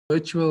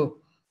virtual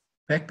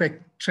backpack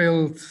trail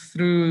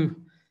through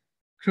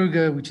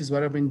Kruger, which is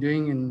what I've been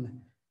doing. And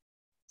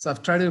so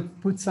I've tried to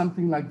put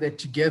something like that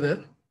together.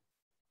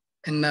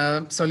 And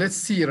so let's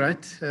see,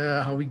 right,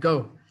 how we go.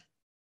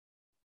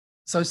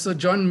 So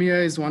John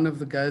Muir is one of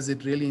the guys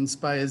that really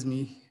inspires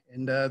me.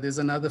 And there's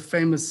another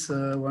famous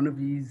one of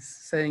his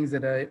sayings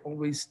that I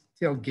always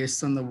tell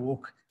guests on the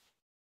walk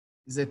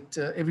is that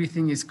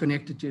everything is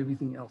connected to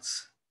everything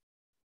else.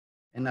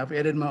 And I've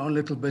added my own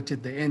little bit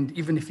at the end,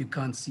 even if you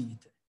can't see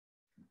it.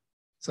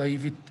 So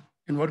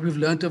and what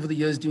we've learned over the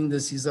years doing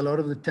this is a lot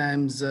of the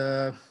times,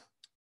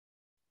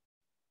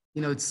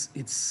 you know,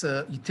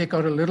 you take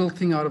out a little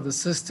thing out of the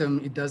system,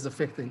 it does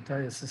affect the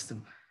entire system.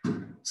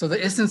 So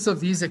the essence of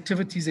these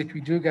activities that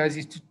we do, guys,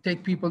 is to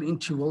take people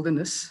into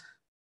wilderness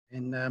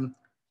and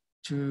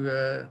to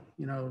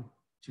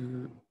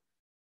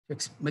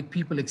make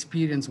people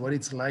experience what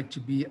it's like to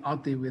be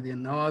out there where there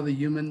are no other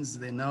humans,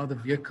 there are no other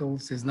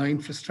vehicles, there's no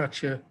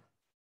infrastructure.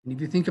 And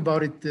if you think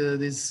about it,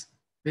 there's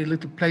very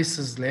little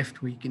places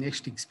left where you can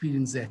actually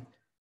experience that.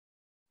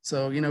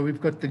 So, you know,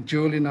 we've got the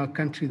jewel in our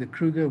country, the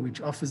Kruger,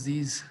 which offers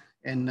these.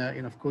 And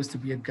of course, to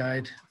be a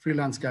guide,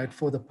 freelance guide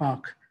for the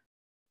park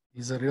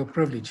is a real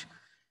privilege.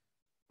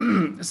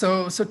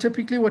 So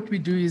typically what we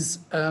do is,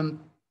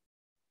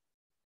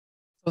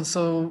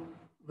 also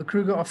the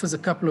Kruger offers a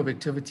couple of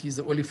activities,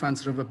 the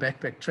Olifants River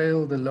Backpack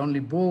Trail, the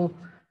Lonely Bull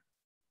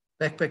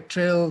Backpack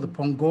Trail, the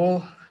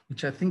Pongol,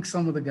 which I think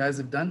some of the guys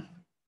have done.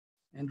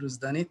 Andrew's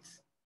done it.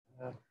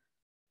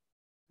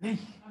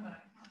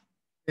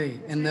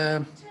 Hey, and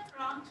okay,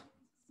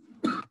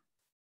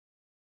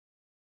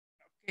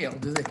 I'll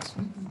do that.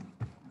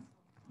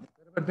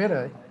 A bit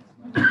better.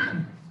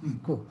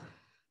 Cool.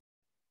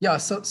 Yeah.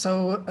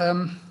 So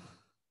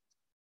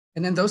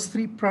and then those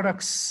three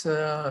products,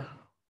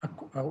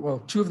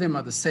 well, two of them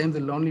are the same: the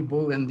Lonely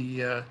Bull and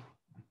the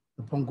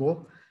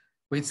Pongol.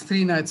 Where it's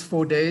 3 nights,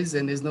 4 days,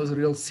 and there's no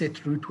real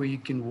set route where you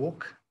can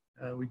walk.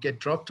 We get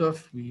dropped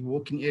off. We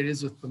walk in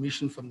areas with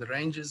permission from the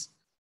rangers,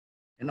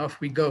 and off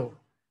we go.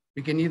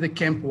 We can either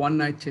camp 1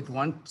 night at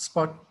one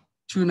spot,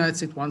 2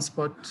 nights at one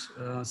spot,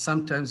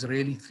 sometimes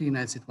really 3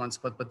 nights at one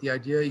spot. But the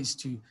idea is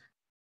to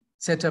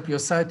set up your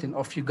site and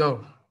off you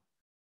go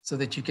so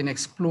that you can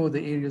explore the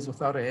areas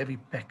without a heavy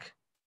pack.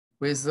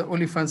 Whereas the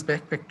Olifants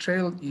Backpack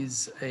Trail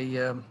is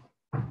a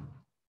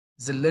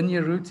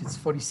linear route. It's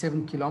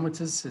 47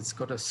 kilometers. It's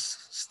got a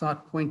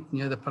start point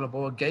near the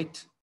Palaboa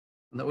Gate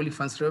on the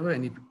Olifants River,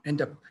 and you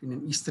end up in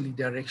an easterly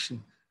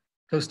direction,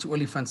 close to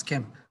Olifants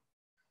Camp.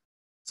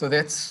 So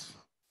that's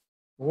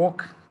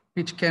walk,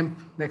 pitch camp,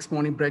 next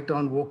morning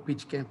breakdown, walk,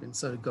 pitch camp, and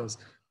so it goes.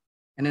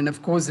 And then,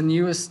 of course, the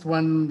newest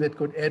one that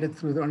got added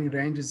through the Only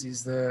Ranges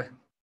is the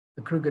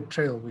Kruger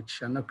Trail,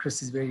 which I know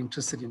Chris is very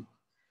interested in.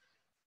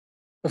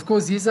 Of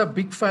course, these are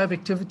big 5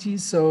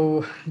 activities.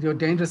 So your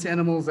dangerous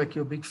animals like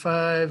your big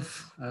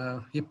 5,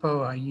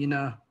 hippo,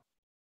 hyena,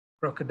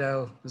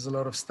 crocodile, there's a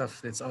lot of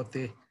stuff that's out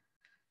there.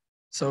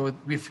 So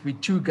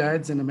with 2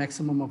 guides and a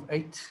maximum of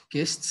 8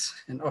 guests,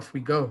 and off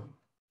we go.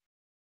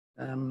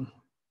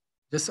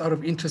 Just out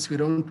of interest, we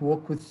don't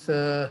walk with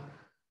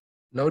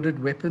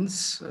loaded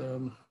weapons.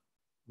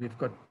 We've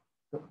got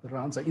the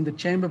rounds are in the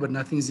chamber, but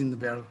nothing's in the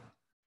barrel.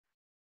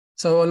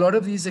 So a lot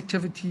of these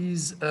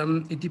activities,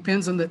 it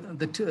depends on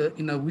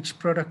which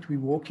product we're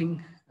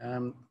walking.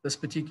 This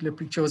particular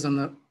picture was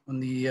on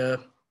the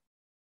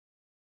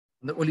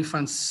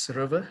Olifants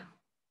River,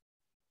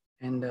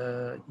 and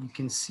you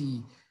can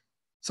see.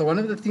 So one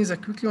of the things I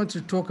quickly want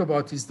to talk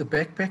about is the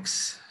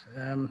backpacks.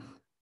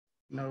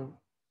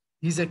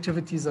 These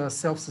activities are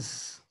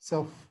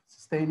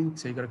self-sustaining,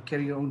 so you got to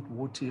carry your own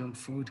water, your own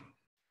food.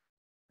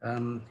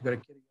 You got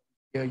to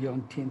carry your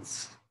own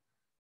tents.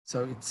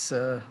 So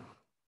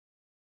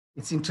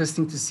it's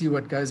interesting to see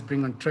what guys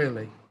bring on trail.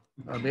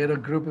 We had a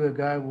group of a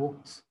guy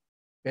walked,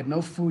 he had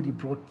no food, he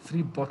brought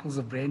 3 bottles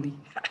of brandy,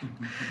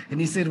 and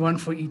he said 1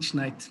 for each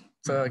night.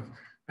 So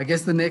I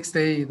guess the next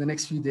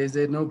few days,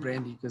 they had no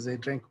brandy because they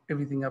drank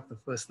everything up the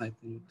first night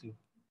to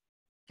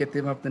get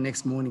them up the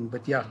next morning.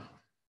 But yeah.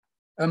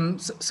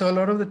 So a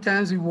lot of the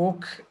times we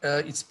walk,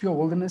 it's pure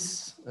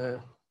wilderness.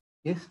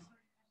 Yes?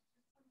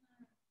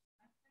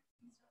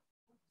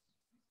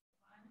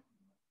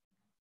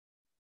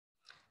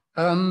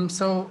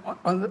 So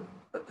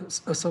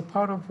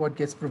part of what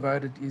gets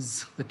provided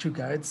is the 2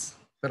 guides,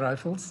 the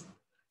rifles,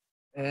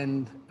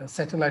 and a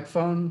satellite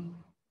phone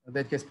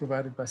that gets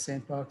provided by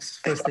Sandparks,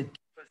 first aid,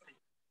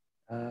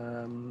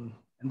 and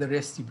the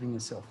rest you bring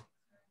yourself.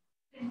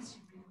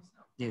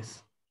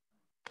 Yes.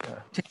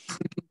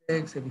 Sleeping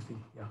bags,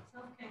 everything. Yeah.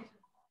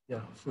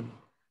 Yeah, fully.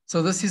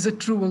 So this is a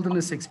true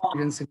wilderness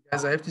experience, and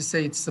guys, I have to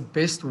say it's the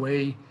best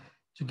way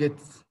to get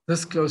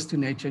this close to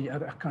nature.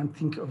 I can't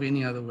think of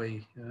any other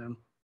way.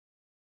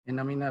 And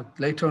I mean,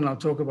 later on, I'll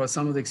talk about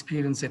some of the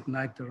experience at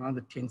night around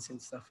the tents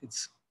and stuff.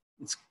 It's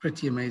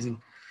pretty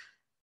amazing.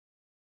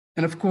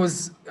 And of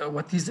course,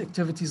 what these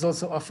activities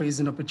also offer is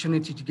an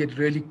opportunity to get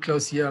really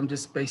close here. I'm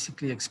just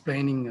basically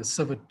explaining a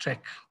civet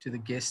track to the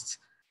guests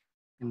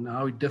and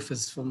how it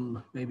differs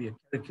from maybe a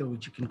curricle,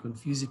 which you can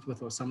confuse it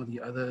with, or some of the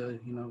other,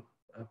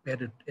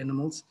 padded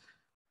animals.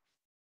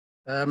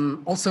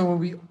 Also,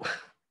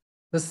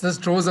 this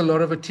draws a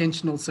lot of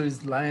attention. Also,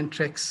 is lion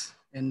tracks,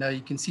 and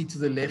you can see to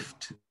the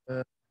left.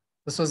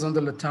 This was on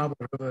the Letaba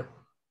River.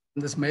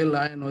 And this male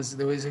lion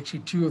there was actually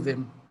two of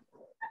them.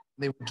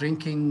 They were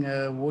drinking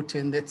water,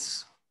 and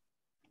that's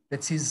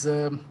his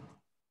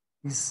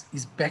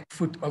back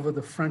foot over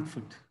the front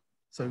foot.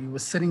 So he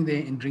was sitting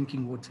there and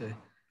drinking water.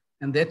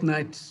 And that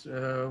night,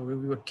 where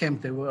we were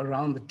camped, they were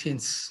around the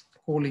tents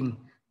calling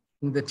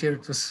in the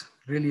territory. It was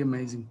really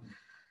amazing.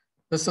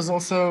 This was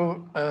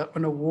also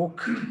on a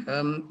walk.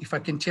 If I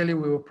can tell you,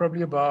 we were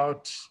probably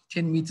about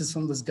 10 meters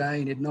from this guy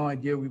and had no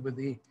idea we were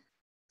there.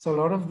 So a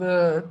lot of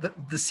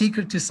the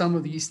secret to some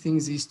of these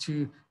things is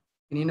to,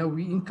 and you know,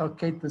 we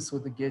inculcate this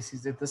with the guests,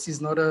 is that this is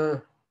not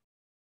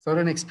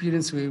an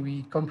experience where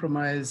we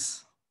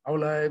compromise our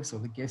lives or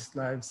the guests'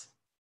 lives,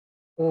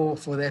 or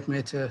for that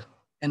matter,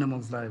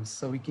 animals' lives.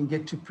 So we can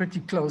get to pretty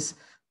close,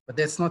 but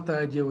that's not the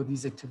idea with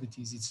these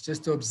activities. It's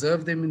just to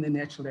observe them in their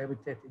natural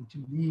habitat and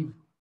to leave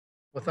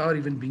without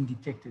even being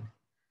detected.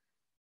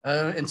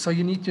 And so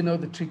you need to know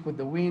the trick with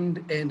the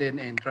wind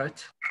and,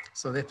 right?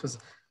 So that was,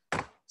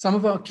 some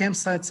of our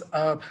campsites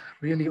are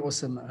really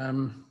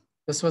awesome.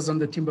 This was on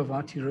the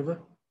Timbavati River,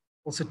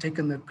 also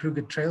taken the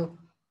Kruger Trail.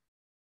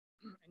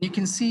 And you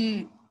can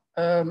see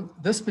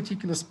this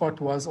particular spot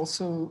was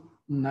also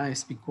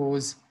nice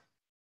because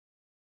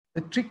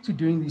the trick to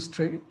doing these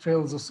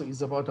trails also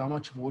is about how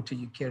much water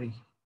you carry.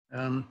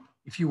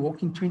 If you're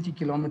walking 20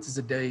 kilometers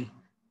a day,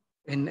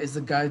 and as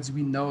the guides,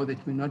 we know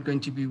that we're not going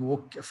to be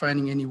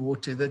finding any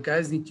water. The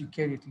guys need to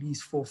carry at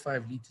least 4 or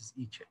 5 liters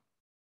each.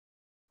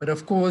 But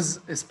of course,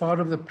 as part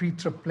of the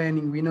pre-trip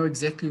planning, we know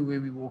exactly where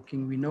we're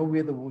walking. We know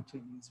where the water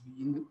is.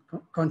 We're in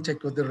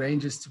contact with the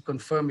rangers to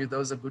confirm if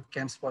those are good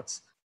camp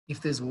spots,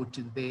 if there's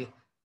water there.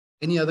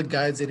 Any other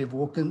guides that have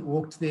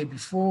walked there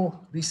before,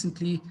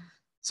 recently.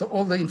 So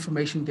all the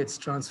information gets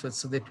transferred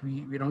so that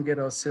we don't get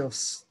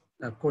ourselves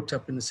caught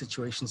up in the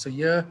situation. So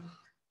here,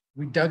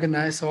 we dug a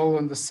nice hole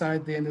on the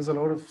side there, and there's a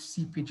lot of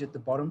seepage at the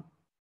bottom.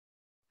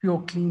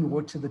 Pure clean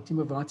water. The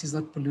Timbavati is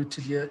not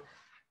polluted here.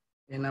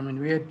 And I mean,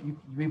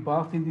 we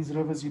bath in these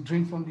rivers, you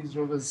drink from these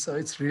rivers, so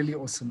it's really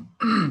awesome.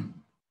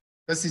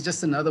 This is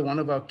just another one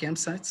of our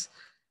campsites.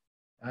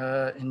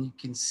 And you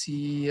can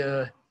see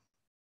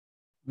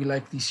we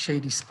like these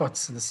shady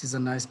spots. This is a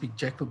nice big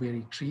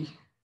jackalberry tree.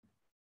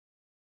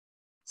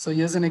 So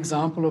here's an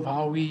example of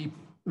how we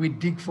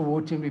dig for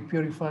water and we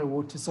purify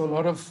water. So a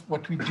lot of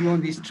what we do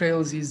on these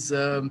trails is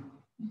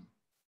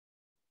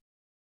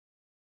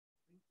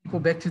people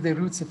back to their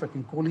roots, if I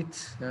can call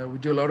it. We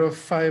do a lot of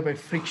fire by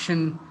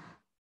friction,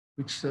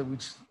 which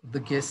the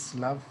guests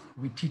love.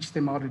 We teach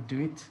them how to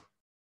do it.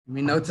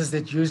 We notice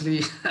that usually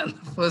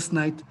the first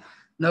night,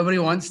 nobody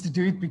wants to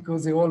do it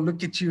because they all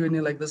look at you and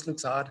they're like, this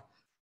looks hard.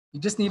 You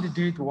just need to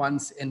do it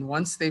once. And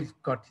once they've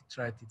got it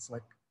right, it's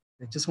like,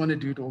 they just want to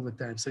do it all the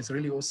time. So it's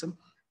really awesome.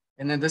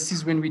 And then this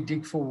is when we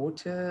dig for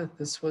water.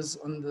 This was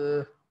on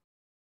the,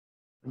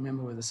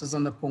 remember where this is,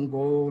 on the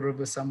Pongo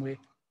River somewhere.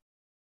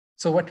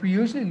 So what we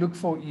usually look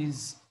for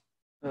is,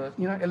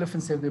 you know,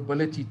 elephants have the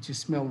ability to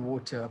smell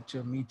water up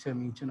to a meter,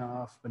 meter and a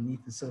half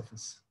beneath the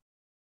surface.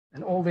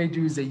 And all they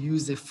do is they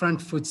use their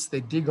front foots,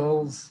 they dig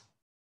holes,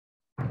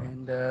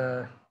 and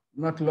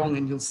not long,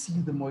 and you'll see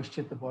the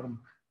moisture at the bottom.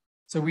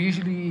 So we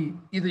usually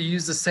either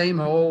use the same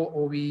hole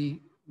or we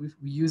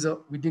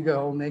dig a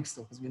hole next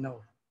to it, because we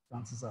know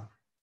chances are.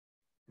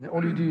 And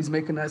all you do is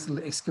make a nice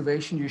little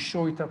excavation. You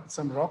shore it up with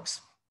some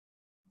rocks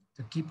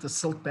to keep the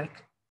silt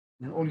back.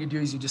 And all you do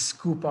is you just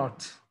scoop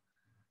out.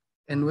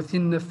 And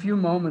within a few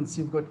moments,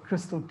 you've got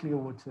crystal clear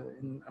water.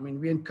 And I mean,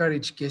 we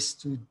encourage guests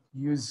to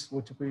use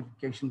water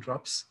purification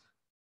drops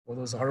or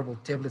those horrible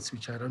tablets,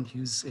 which I don't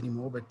use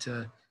anymore. But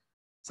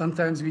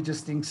sometimes we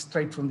just drink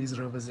straight from these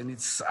rivers, and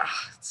it's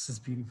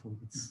just beautiful.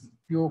 It's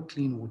pure,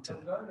 clean water.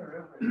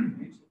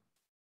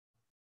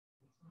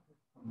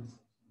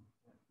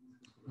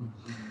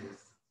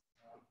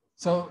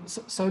 So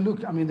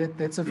look, I mean,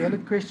 that's a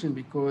valid question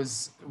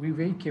because we're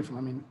very careful.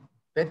 I mean,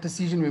 that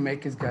decision we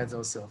make as guides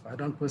ourselves. I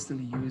don't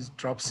personally use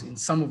drops in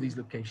some of these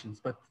locations,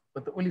 but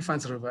the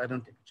Olifants River, I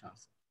don't take a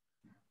chance.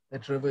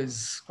 That river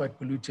is quite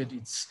polluted.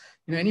 It's,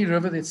 you know, any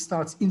river that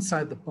starts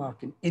inside the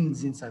park and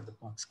ends inside the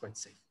park is quite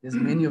safe. There's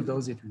many of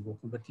those that we walk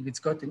on, but if it's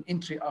got an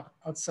entry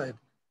outside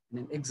and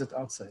an exit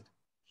outside,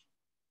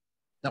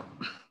 no,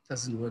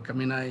 doesn't work. I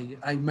mean,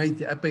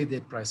 I paid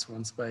that price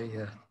once by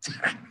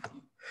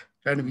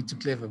trying to be too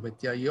clever, but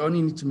yeah, you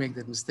only need to make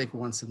that mistake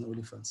once in the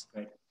Olifants.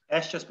 Great.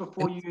 Ash, just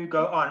before you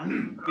go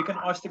on, we can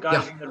ask the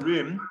guys in the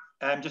room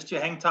just to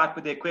hang tight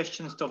with their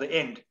questions till the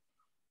end,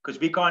 because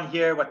we can't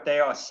hear what they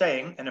are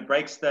saying and it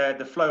breaks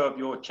the flow of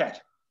your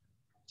chat.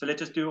 So let's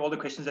just do all the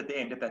questions at the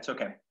end, if that's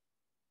okay.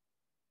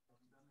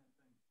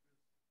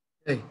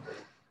 Okay,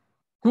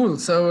 cool.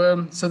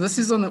 So so this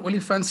is on the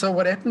Olifant. So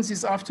what happens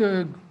is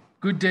after a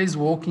good day's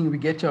walking, we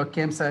get to our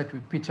campsite, we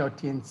pitch our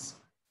tents,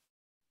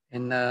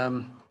 and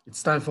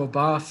it's time for a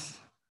bath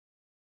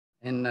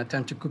and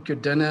time to cook your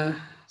dinner.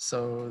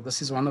 So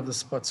this is one of the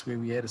spots where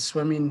we had a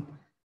swim in.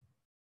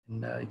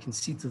 And you can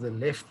see to the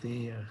left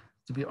there,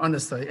 to be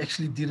honest, I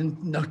actually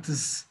didn't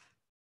notice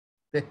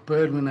that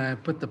bird when I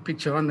put the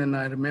picture on, and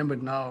I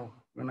remembered now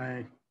when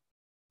I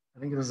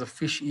think it was a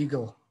fish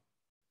eagle.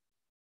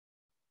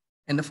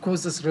 And of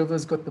course, this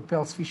river's got the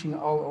Pels fishing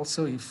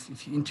also,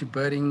 if you're into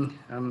birding.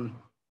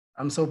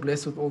 I'm so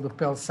blessed with all the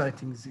Pels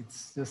sightings.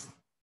 It's just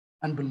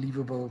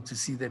unbelievable to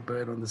see that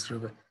bird on this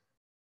river.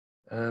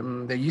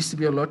 There used to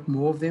be a lot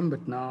more of them,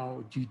 but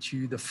now due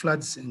to the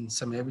floods and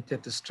some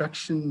habitat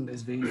destruction,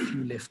 there's very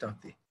few left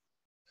out there.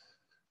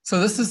 So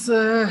this is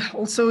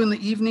also in the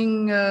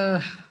evening,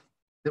 the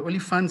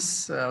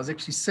olifants. I was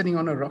actually sitting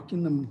on a rock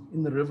in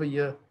the river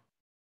here,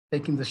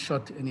 taking the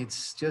shot, and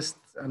it's just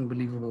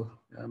unbelievable.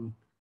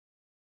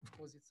 Of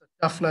course, it's a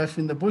tough life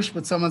in the bush,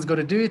 but someone's got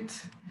to do it.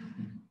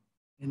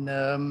 And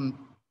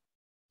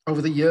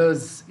over the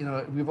years, you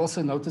know, we've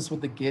also noticed with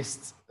the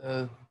guests,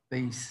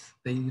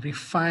 they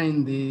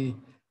refine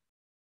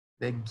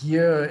their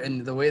gear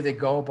and the way they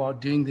go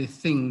about doing their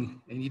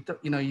thing.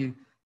 And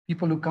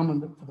people who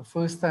come for the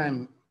first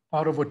time,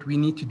 part of what we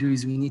need to do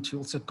is we need to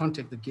also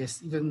contact the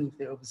guests, even if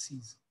they're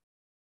overseas.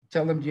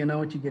 Tell them, do you know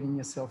what you're getting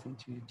yourself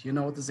into? Do you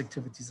know what this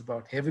activity is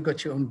about? Have you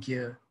got your own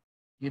gear?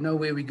 Do you know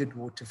where we get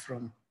water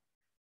from?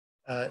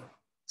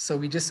 So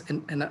we just,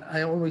 and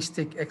I always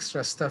take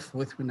extra stuff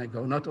with when I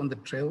go, not on the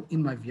trail,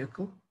 in my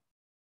vehicle,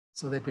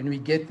 so that when we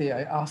get there,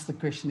 I ask the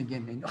question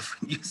again. And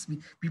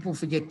often people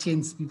forget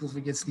tents, people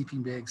forget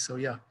sleeping bags. So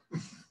yeah,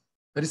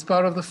 but it's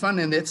part of the fun.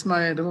 And that's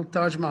my little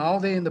Taj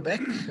Mahal there in the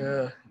back,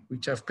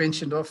 which I've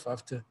pensioned off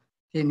after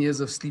 10 years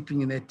of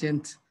sleeping in that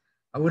tent.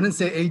 I wouldn't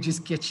say age is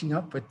catching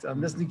up, but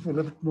I'm just looking for a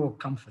little bit more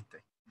comfort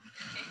there.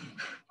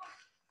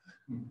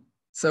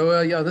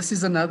 So yeah, this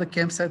is another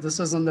campsite. This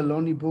was on the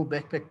Lonely Bull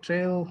Backpack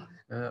Trail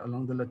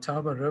along the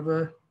Letaba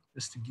River,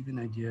 just to give you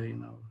an idea, you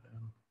know.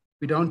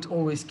 We don't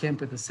always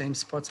camp at the same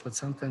spots, but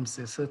sometimes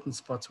there's certain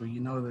spots where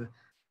you know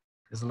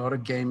there's a lot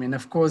of game. And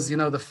of course, you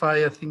know, the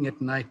fire thing at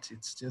night,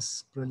 it's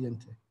just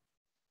brilliant.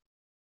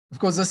 Of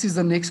course, this is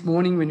the next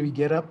morning when we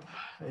get up,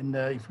 and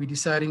if we're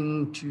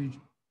deciding to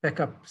pack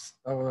up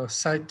our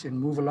site and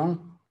move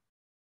along,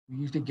 we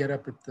usually get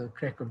up at the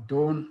crack of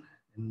dawn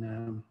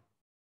and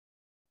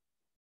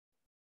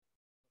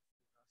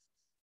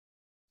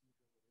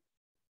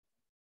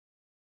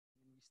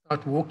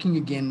start walking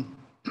again.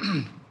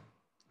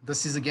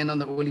 This is again on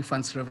the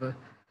Olifants River.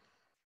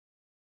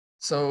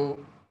 So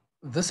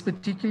this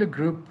particular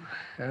group,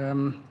 there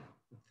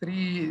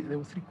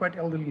were three quite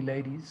elderly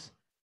ladies,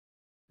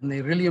 and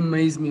they really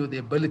amazed me with their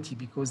ability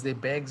because their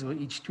bags were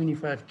each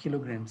 25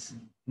 kilograms.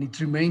 And it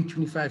remained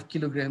 25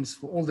 kilograms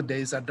for all the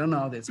days. I don't know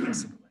how that's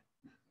possible.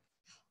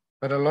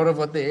 But a lot of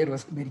what they had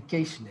was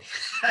medication.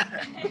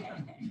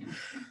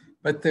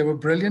 But they were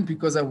brilliant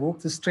because I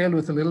walked this trail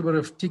with a little bit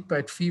of tick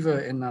bite fever,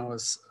 and I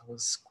was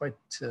quite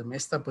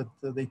messed up, but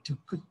they took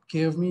good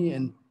care of me.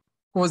 And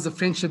of course, the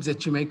friendships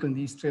that you make on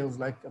these trails,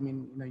 like, I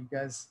mean, you know, you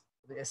guys,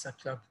 the SR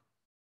Club,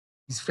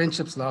 these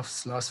friendships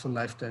last for a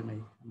lifetime.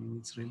 I mean,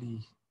 it's really,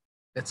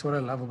 that's what I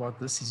love about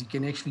this, is you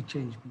can actually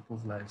change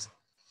people's lives.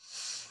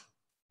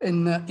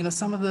 And, you know,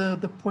 some of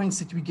the points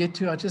that we get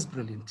to are just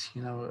brilliant.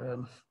 You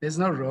know, there's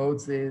no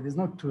roads there, there's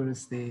no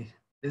tourists there,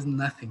 there's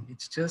nothing.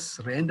 It's just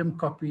random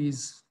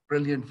copies,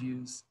 brilliant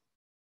views,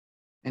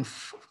 and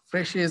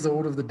fresh air is the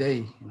order of the day,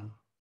 you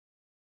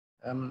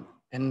know.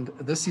 And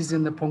this is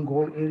in the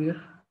Pongol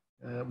area,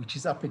 which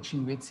is up at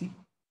Chinwetsi.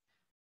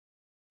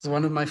 It's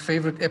one of my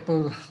favorite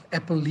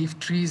apple leaf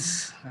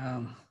trees.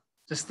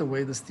 Just the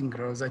way this thing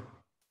grows.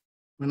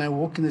 When I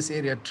walk in this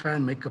area, I try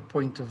and make a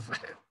point of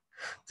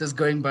just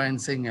going by and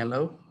saying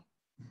hello.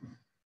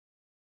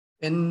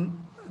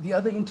 And the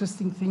other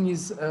interesting thing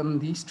is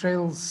these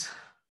trails,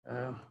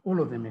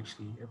 all of them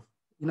actually,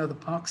 you know, the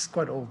park's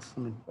quite old. I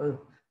mean,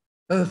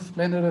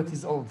 planet Earth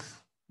is old.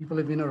 People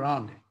have been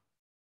around.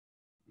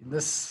 In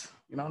this,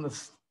 you know, on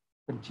this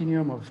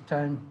continuum of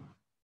time,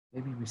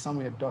 maybe we're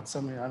somewhere, a dot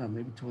somewhere, I don't know,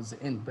 maybe towards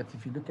the end. But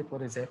if you look at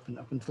what has happened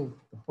up until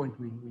the point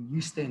when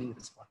you're standing at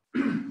the spot,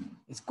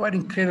 it's quite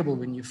incredible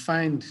when you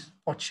find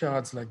pot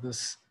shards like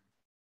this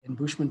and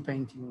Bushman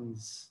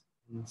paintings.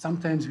 And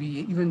sometimes we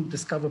even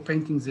discover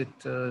paintings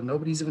that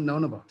nobody's even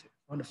known about,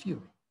 on a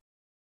few,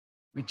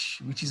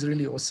 which is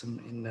really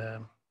awesome. And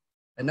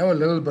I know a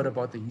little bit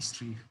about the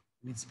history.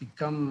 It's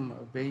become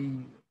a very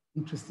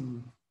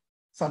interesting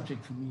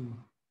subject for me,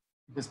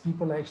 because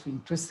people are actually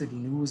interested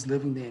in who was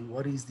living there and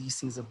what is these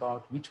things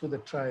about, which were the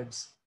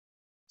tribes.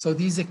 So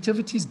these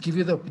activities give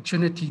you the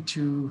opportunity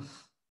to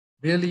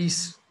really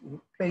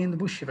play in the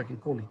bush, if I can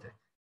call it that.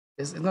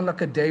 It's not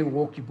like a day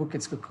walk, you book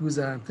at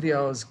Skakuza and 3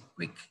 hours,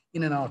 quick,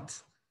 in and out.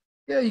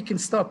 Yeah, you can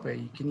stop.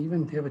 You can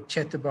even have a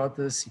chat about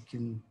this. You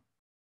can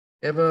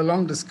have a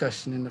long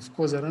discussion. And of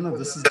course, I don't know,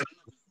 this is...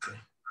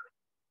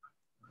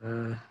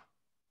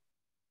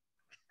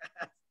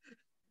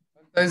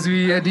 sometimes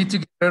we need to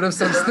get rid of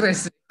some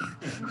stress.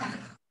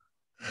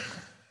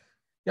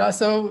 Yeah,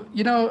 so,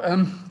 you know,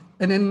 and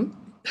then,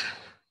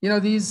 you know,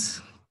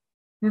 these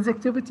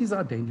activities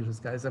are dangerous,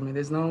 guys. I mean,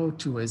 there's no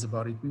two ways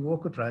about it. We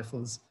walk with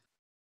rifles.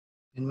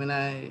 And when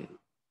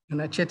when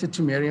I chatted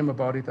to Miriam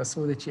about it, I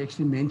saw that she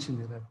actually mentioned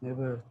that I've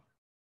never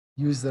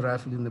used the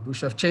rifle in the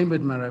bush. I've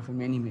chambered my rifle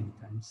many, many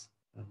times,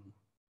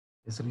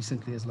 as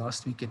recently as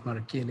last week at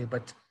Marakele.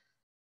 But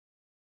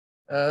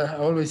I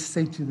always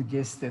say to the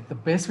guests that the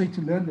best way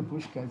to learn the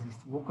bush, guys, is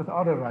to walk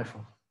without a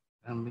rifle,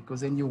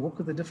 because then you walk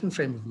with a different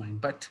frame of mind.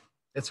 But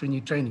that's when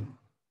you're training.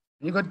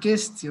 When you got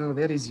guests,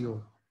 that is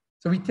your.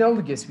 So we tell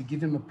the guests, we give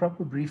them a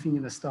proper briefing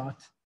in the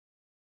start.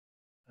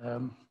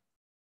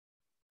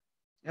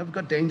 We've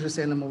got dangerous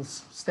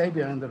animals, stay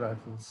behind the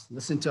rifles,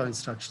 listen to our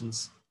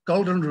instructions.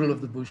 Golden rule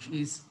of the bush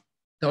is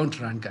don't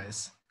run,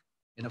 guys.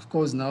 And of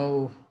course,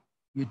 no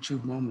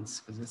YouTube moments,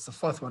 because it's the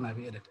fourth one I've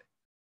added.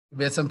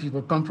 We had some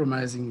people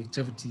compromising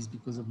activities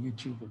because of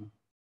YouTube and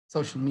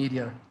social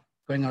media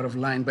going out of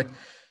line. But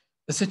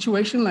a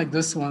situation like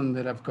this one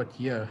that I've got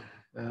here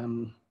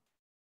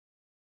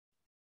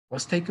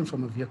was taken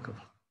from a vehicle.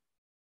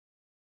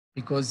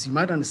 Because you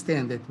might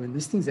understand that when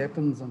these things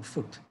happen on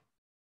foot,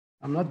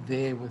 I'm not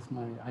there with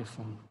my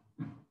iPhone.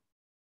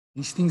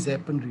 These things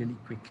happen really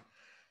quick.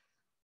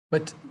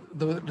 But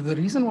the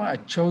reason why I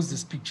chose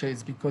this picture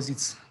is because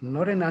it's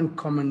not an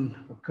uncommon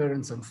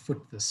occurrence on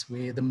foot, this,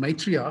 where the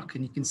matriarch,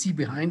 and you can see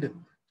behind it,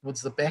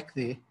 towards the back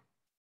there,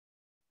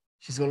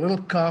 she's got a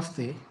little calf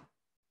there,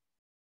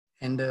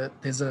 and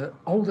there's an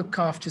older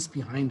calf just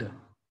behind her.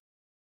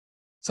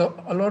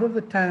 So a lot of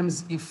the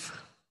times, if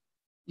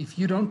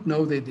you don't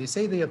know that, they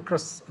say they're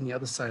across on the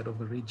other side of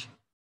the ridge,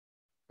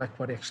 like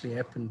what actually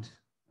happened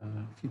a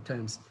few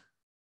times.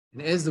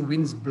 And as the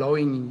wind's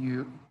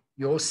blowing,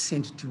 you're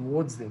sent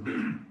towards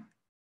them.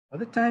 By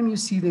the time you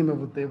see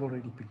them, they've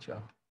already picked you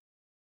up.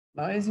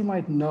 Now, as you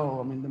might know,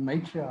 I mean, the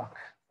matriarch,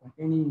 like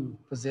any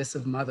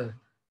possessive mother,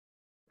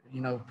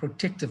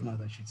 protective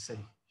mother, I should say,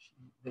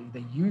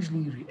 they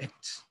usually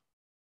react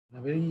in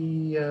a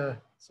very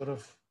sort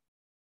of,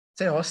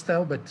 say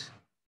hostile, but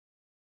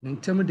an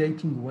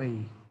intimidating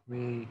way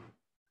where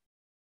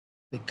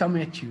they come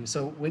at you.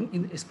 So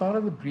as part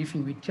of the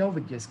briefing, we tell the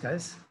guests,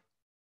 guys,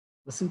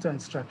 listen to our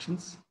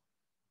instructions.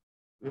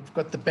 We've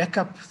got the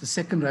backup, the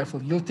second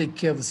rifle, you'll take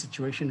care of the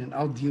situation and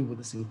I'll deal with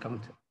this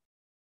encounter.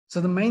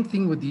 So the main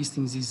thing with these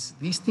things is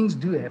these things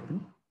do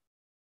happen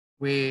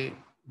where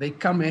they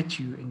come at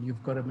you and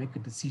you've got to make a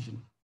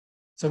decision.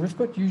 So we've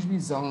got usually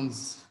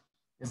zones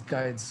as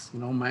guides,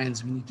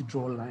 minds, we need to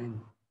draw a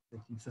line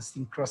that if this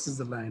thing crosses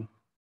the line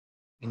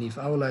and if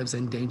our lives are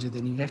in danger,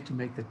 then you have to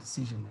make that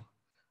decision.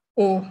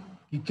 Or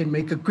you can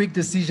make a quick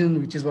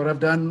decision, which is what I've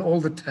done all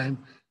the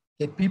time,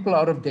 get people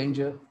out of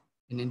danger,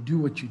 and then do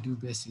what you do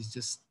best, is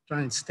just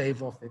try and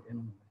stave off that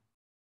animal.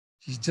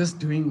 She's just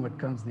doing what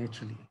comes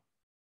naturally.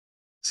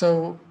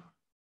 So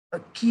a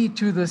key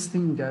to this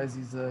thing, guys,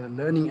 is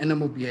learning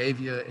animal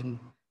behavior, and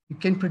you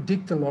can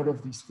predict a lot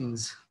of these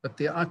things, but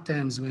there are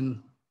times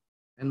when,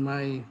 and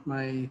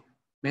my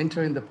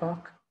mentor in the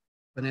park,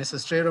 Vanessa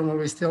Stradom,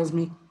 always tells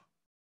me,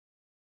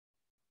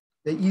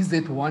 there is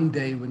that one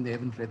day when they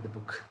haven't read the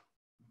book.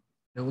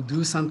 They will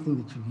do something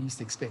that you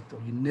least expect or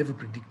you never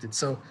predicted.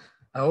 So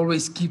I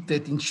always keep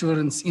that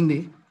insurance in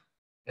there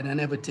and I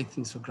never take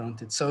things for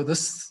granted. So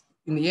this,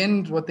 in the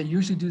end, what they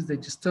usually do is they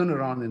just turn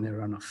around and they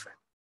run off.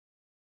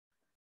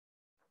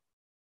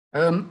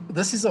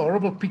 This is a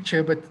horrible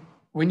picture, but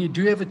when you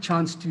do have a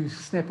chance to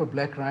snap a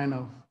black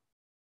rhino,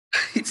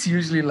 it's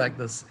usually like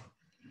this.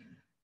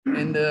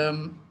 And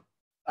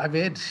I've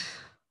had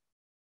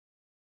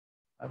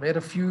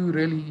a few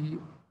really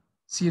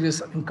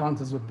serious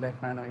encounters with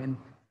black rhino. And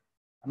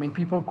I mean,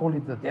 people call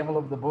it the devil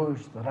of the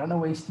bush, the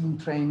runaway steam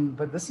train,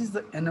 but this is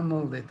the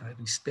animal that I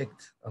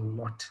respect a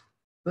lot.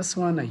 This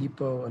one, a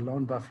hippo, a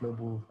lone buffalo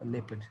bull, a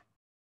leopard.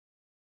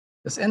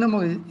 This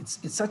animal, it's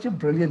such a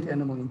brilliant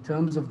animal in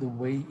terms of the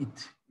way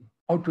it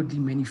outwardly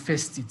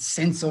manifests its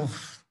sense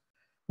of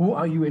who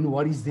are you and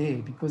what is there,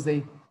 because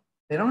they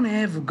don't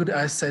have a good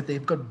eyesight.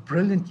 They've got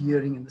brilliant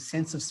hearing and the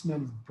sense of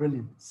smell is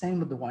brilliant. Same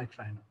with the white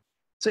rhino.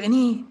 So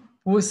any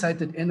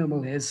poor-sighted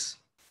animal has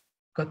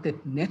got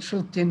that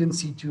natural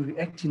tendency to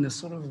react in a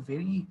sort of a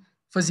very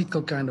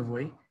physical kind of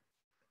way.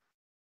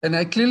 And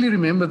I clearly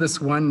remember this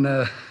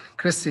one,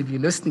 Chris, if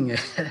you're listening,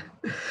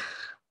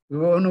 we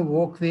were on a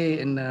walk there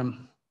and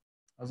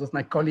I was with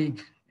my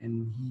colleague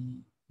and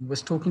he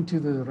was talking to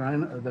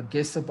the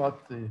guests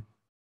about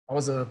I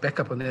was a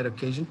backup on that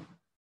occasion.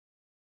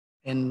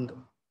 And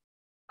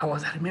I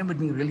remember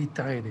being really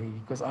tired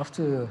because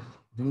after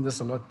doing this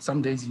a lot,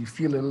 some days you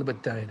feel a little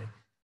bit tired.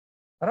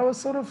 But I was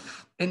sort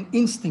of an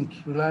instinct,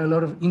 you rely a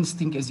lot of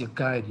instinct as your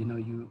guide,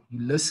 you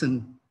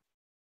listen.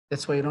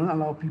 That's why you don't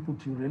allow people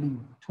to really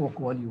talk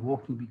while you're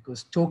walking,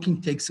 because talking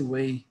takes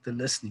away the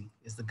listening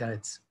as the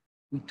guides.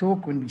 We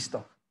talk when we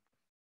stop.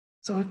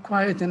 So we're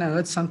quiet and I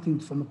heard something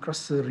from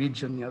across the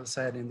ridge on the other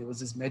side and there was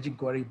this magic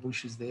guarri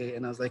bushes there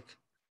and I was like,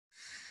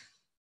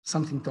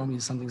 something told me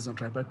something's not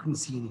right, but I couldn't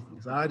see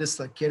anything. So I just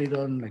carried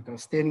on, I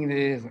was standing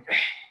there, I was like, this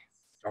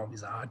job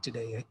is hard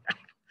today.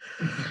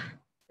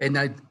 And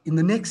in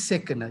the next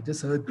second, I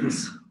just heard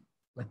this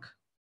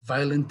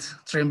violent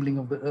trembling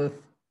of the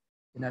earth.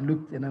 And I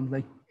looked and I'm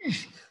like,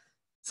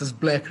 this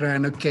black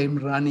rhino came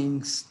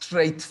running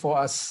straight for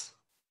us.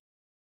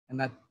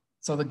 And I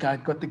saw the guy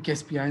got the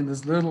guest behind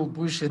this little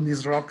bush and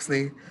these rocks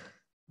there.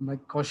 I'm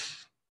like,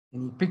 gosh.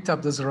 And he picked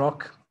up this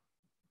rock,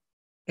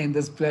 and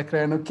this black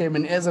rhino came.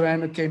 And as the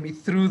rhino came, he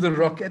threw the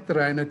rock at the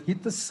rhino. It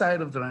hit the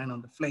side of the rhino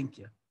on the flank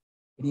here.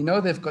 And you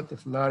know they've got the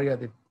filaria,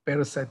 that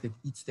parasite that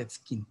eats that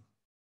skin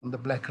on the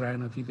black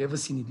rhino. If you've ever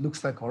seen it,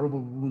 looks like horrible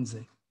wounds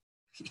there.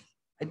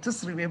 I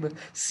just remember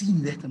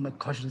seeing that. I'm like,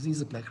 gosh, this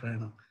is a black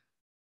rhino.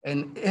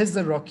 And as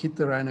the rock hit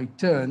the rhino, it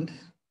turned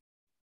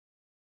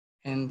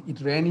and it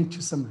ran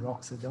into some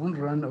rocks. They don't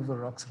run over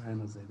rocks,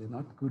 rhinos. They're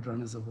not good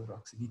runners over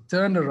rocks. And he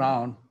turned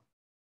around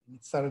and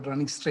it started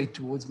running straight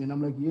towards me. And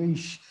I'm like,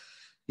 yeesh,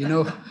 you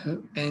know.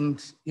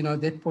 And, you know,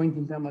 at that point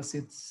in time, I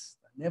said,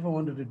 I never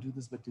wanted to do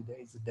this, but today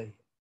is the day.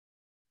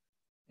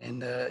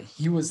 And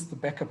he was, the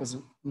backup was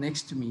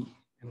next to me.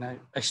 And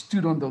I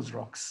stood on those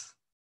rocks.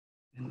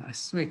 And I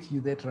swear to you,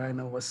 that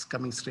rhino was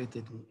coming straight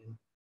at me. And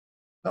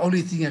the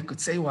only thing I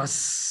could say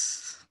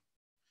was,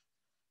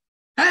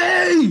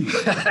 hey!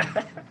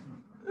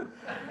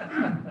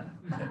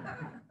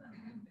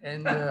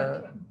 And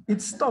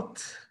it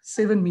stopped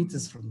 7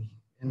 meters from me.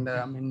 And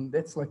I mean,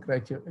 that's like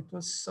right here. It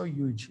was so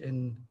huge.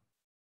 And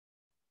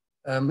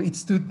it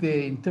stood there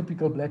in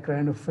typical black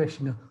rhino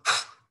fashion,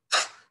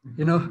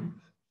 you know,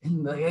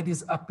 and the head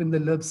is up and the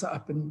lips are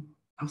up. And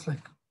I was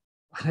like,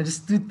 I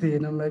just stood there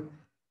and I'm like,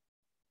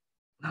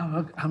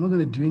 no, I'm not going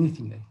to do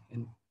anything there.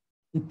 And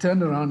it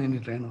turned around and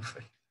it ran off.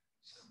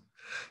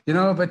 You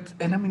know,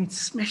 and I mean, it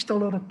smashed a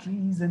lot of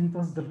trees and it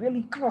was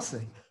really cross.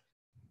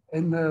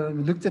 And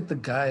we looked at the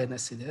guy and I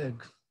said, oh,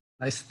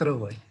 nice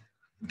throwaway.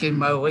 Came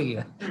my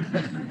way.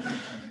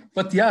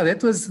 But yeah,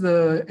 that was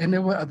and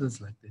there were others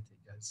like that,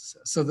 guys.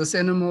 So this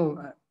animal,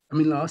 I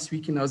mean, last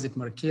weekend I was at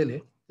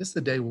Markele, just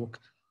a day walk.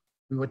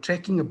 We were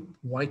tracking a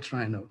white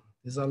rhino.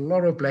 There's a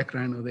lot of black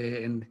rhino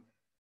there. And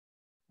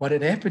what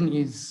had happened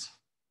is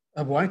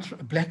a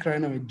black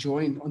rhino had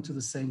joined onto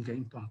the same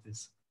game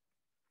path.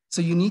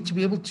 So you need to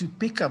be able to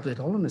pick up that,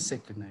 hold on a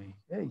second,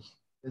 hey,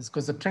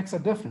 because the tracks are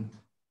different,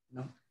 you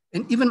know.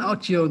 And even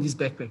out here on these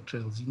backpack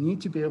trails, you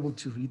need to be able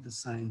to read the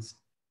signs,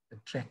 the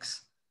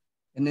tracks.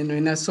 And then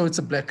when I saw it's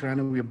a black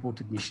rhino, we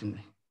aborted mission.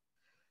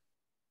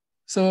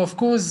 So of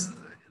course,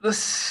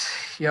 this,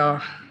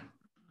 yeah.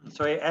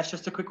 Sorry, Ash,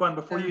 just a quick one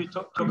before you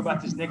talk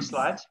about this next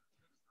slide.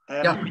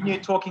 When you're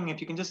talking,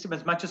 if you can just,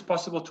 as much as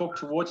possible, talk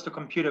towards the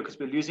computer because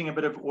we're losing a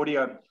bit of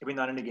audio every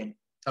now and again.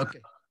 Okay.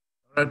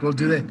 All right, we'll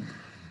do that.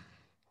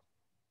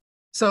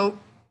 So,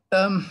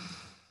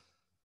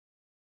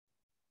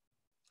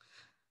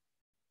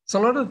 so a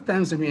lot of the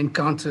times when we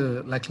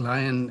encounter like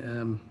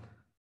lion,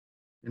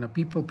 you know,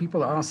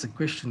 people ask the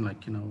question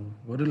like, you know,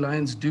 what do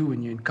lions do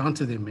when you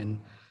encounter them? And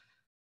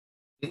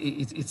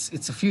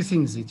it's a few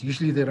things.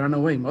 Usually they run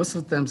away. Most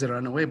of the times they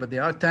run away, but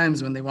there are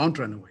times when they won't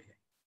run away.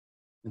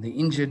 When they're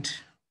injured,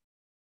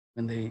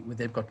 when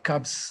they've got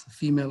cubs,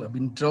 female. I've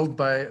been drilled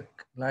by a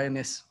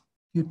lioness a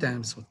few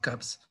times with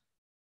cubs.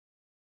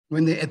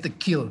 When they're at the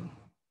kill,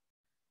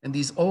 and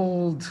these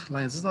old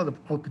lions, it's not a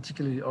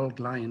particularly old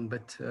lion,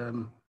 but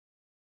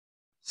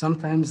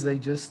sometimes they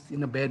just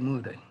in a bad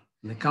mood.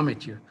 And they come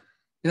at you.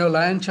 You know,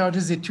 lion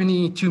charges at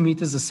 22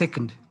 meters a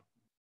second.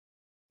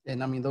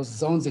 And I mean, those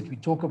zones that we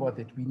talk about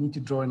that we need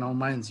to draw in our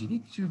minds, you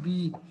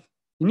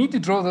need to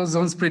draw those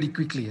zones pretty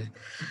quickly.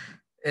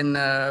 And,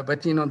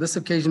 but, you know, this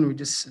occasion, we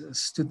just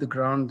stood the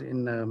ground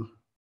in,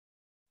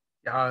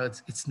 yeah,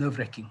 it's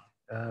nerve-wracking.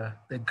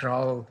 The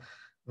growl,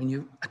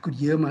 I could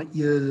hear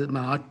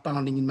my heart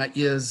pounding in my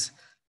ears.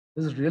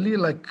 It was really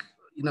like,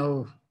 you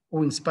know,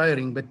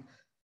 awe-inspiring, but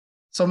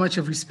so much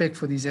of respect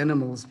for these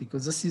animals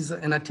because this is,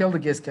 and I tell the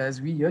guests,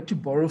 guys, we're here to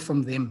borrow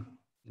from them.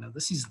 You know,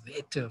 this is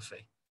their turf.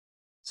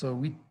 So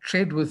we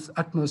tread with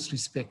utmost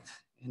respect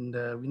and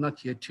we're not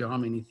here to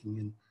harm anything.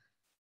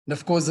 And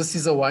of course, this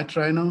is a white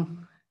rhino.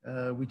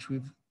 Which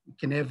we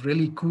can have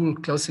really cool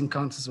close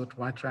encounters with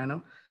white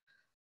rhino.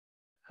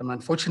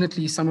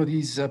 Unfortunately, some of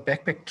these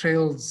backpack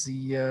trails,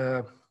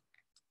 you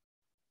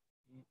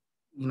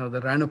know,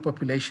 the rhino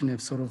population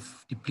have sort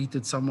of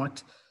depleted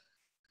somewhat,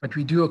 but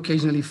we do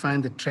occasionally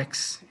find the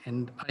tracks.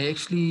 And I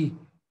actually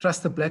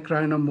trust the black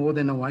rhino more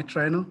than a white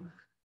rhino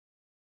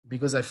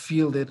because I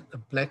feel that a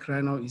black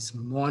rhino is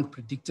more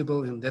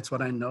unpredictable, and that's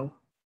what I know.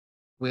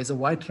 Whereas a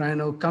white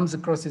rhino comes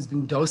across as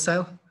being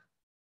docile,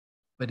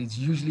 but it's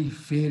usually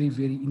very,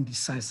 very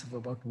indecisive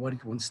about what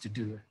it wants to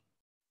do,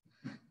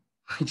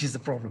 which is the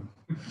problem.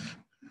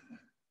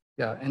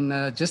 Yeah,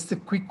 and just a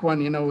quick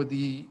one, you know,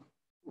 you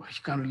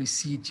can't really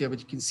see it here, but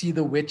you can see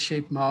the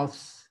wedge-shaped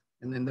mouth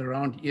and then the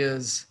round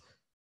ears.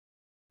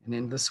 And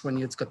then this one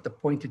here, it's got the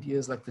pointed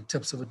ears like the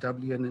tips of a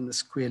W and then the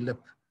square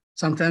lip.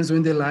 Sometimes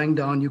when they're lying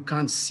down, you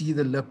can't see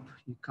the lip,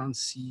 you can't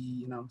see,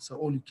 you know, so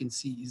all you can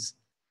see is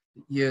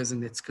the ears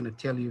and that's gonna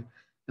tell you.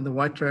 And the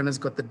white rhino's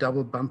got the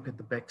double bump at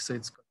the back, so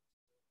it's got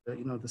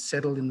you know, the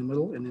saddle in the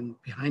middle, and then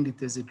behind it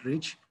there's a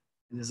ridge,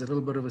 and there's a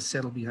little bit of a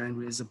saddle behind,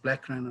 whereas the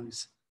black rhino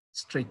is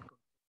straight.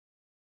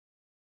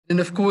 And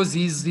of course,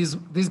 these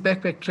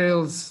backpack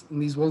trails in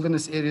these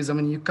wilderness areas, I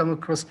mean, you come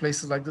across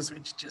places like this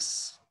which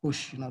just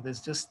push, you know,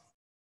 there's just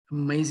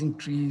amazing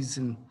trees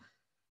and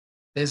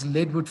There's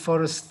leadwood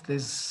forest,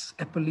 there's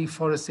apple leaf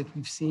forest that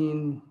we've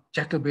seen,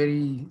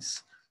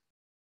 jackalberries.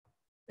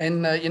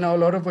 And, you know, a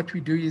lot of what we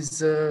do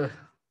is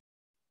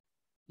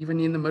even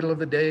in the middle of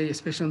the day,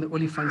 especially on the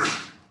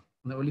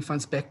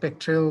Olifants backpack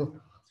trail,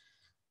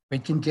 we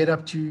can get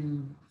up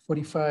to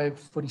 45,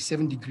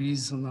 47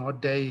 degrees on a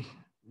hot day.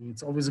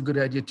 It's always a good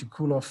idea to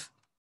cool off.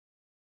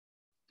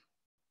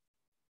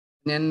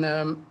 And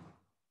then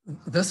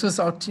this was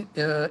out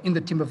in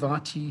the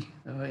Timbavati,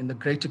 in the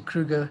greater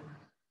Kruger,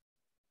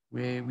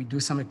 where we do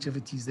some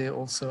activities there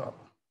also.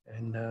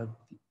 And,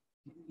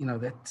 you know,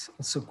 that's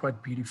also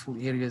quite beautiful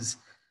areas.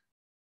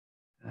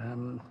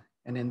 And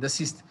then this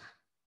is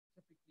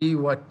typically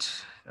what,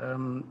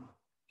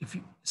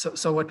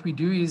 so what we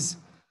do is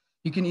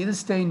you can either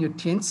stay in your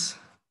tents,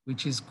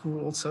 which is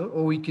cool also,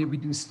 or we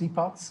do sleep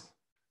outs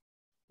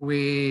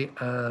where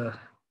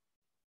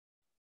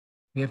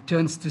we have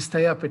turns to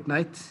stay up at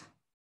night.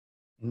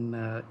 And,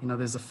 you know,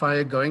 there's a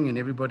fire going and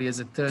everybody has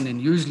a turn.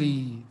 And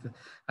usually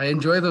I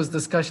enjoy those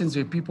discussions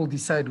where people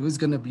decide who's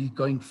going to be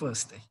going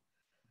first.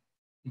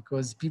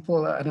 Because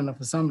people, I don't know,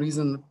 for some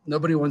reason,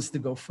 nobody wants to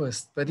go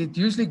first, but it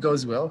usually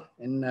goes well.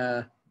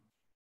 And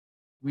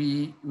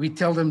we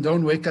tell them,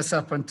 don't wake us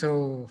up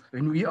until,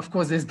 and we, of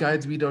course, there's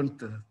guides, we don't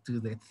do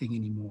that thing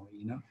anymore,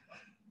 you know.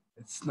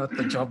 It's not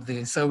the job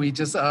there. So we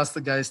just ask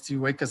the guys to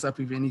wake us up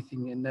if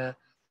anything. And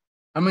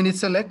I mean,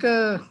 it's a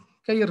lekker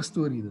kuier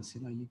story, this,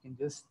 you know, you can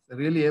just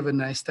really have a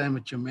nice time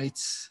with your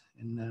mates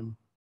and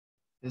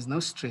there's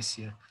no stress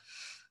here.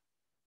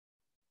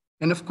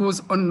 And of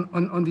course,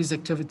 on these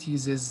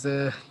activities is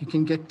you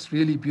can get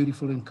really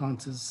beautiful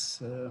encounters.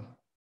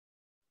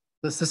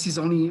 This is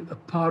only a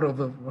part of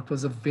what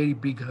was a very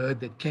big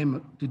herd that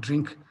came to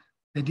drink.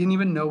 They didn't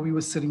even know we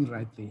were sitting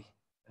right there.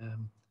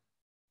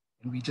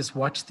 And we just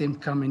watched them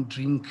come and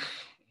drink.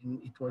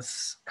 And it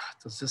was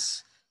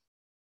just,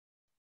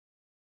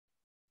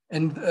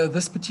 and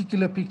this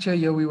particular picture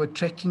here, we were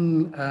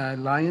tracking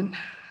lion.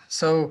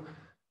 So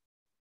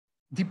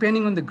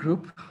depending on the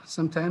group,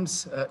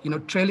 sometimes, you know,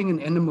 trailing an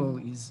animal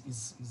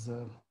is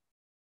a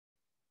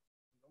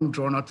long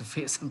drawn out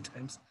affair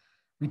sometimes.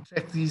 We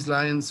tracked these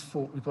lions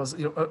for, it was,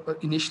 you know,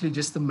 initially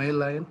just a male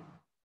lion.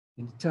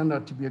 And it turned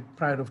out to be a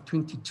pride of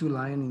 22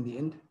 lion in the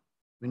end,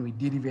 when we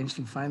did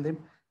eventually find them.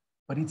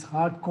 But it's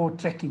hardcore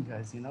tracking,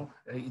 guys, you know.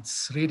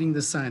 It's reading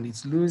the sign,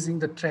 it's losing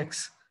the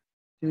tracks,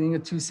 doing a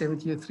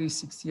 270, a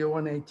 360, a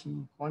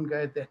 180, one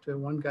guide that way,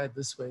 one guide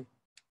this way.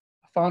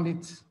 I found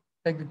it,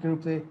 take the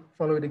group there,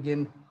 follow it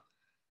again.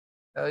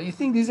 You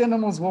think these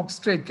animals walk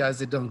straight, guys?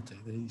 They don't.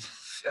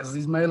 As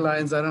these male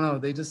lions, I don't know,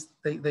 they just,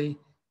 they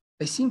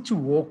seem to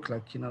walk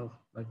like, you know,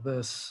 like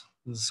this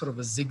sort of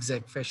a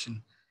zigzag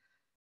fashion.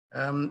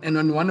 And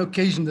on one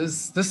occasion,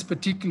 this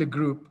particular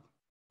group,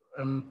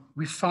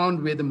 we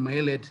found where the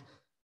male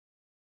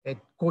had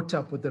caught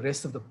up with the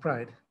rest of the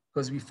pride,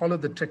 because we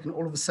followed the track and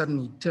all of a sudden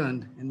he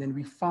turned, and then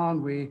we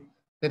found where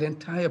that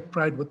entire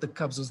pride with the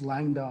cubs was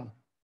lying down.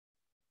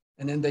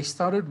 And then they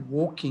started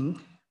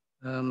walking.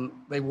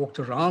 They walked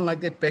around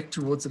like that back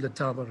towards the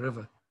Letaba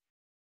River.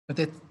 But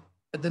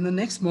then the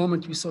next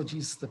moment we saw,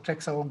 geez, the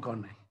tracks are all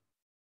gone.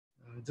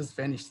 It just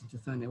vanished into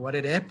thin air. What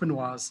had happened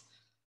was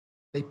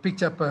they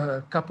picked up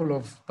a couple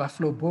of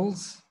buffalo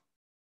bulls.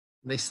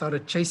 They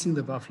started chasing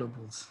the buffalo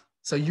bulls.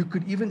 So you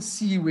could even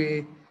see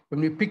where,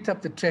 when we picked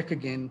up the track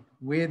again,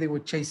 where they were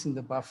chasing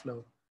the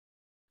buffalo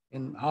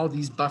and how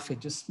these buffalo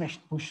just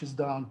smashed bushes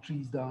down,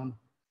 trees down.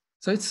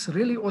 So it's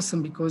really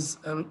awesome because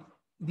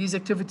these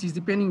activities,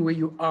 depending where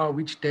you are,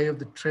 which day of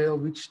the trail,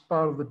 which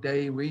part of the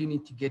day, where you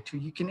need to get to,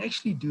 you can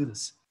actually do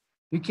this.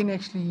 You can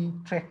actually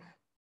track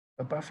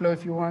a buffalo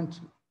if you want,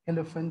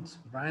 elephant,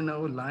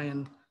 rhino,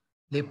 lion,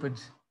 leopard.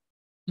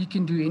 You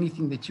can do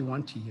anything that you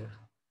want to here.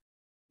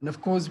 And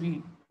of course,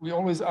 we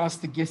always ask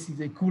the guests if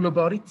they're cool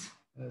about it.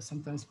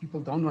 Sometimes people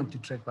don't want to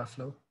track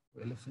buffalo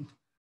or elephant.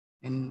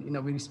 And, you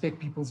know, we respect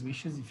people's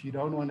wishes. If you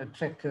don't want to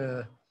track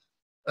a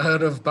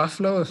herd of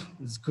buffalo,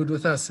 it's good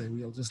with us.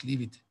 We'll just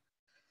leave it.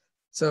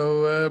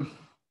 So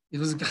it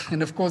was,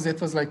 and of course,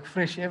 that was like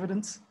fresh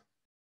evidence.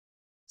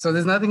 So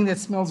there's nothing that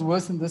smells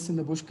worse than this in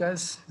the bush,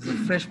 guys. It's a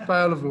fresh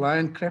pile of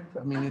lion crap.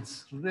 I mean,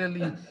 it's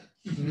really,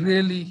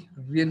 really,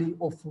 really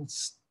awful,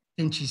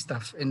 stenchy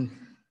stuff. And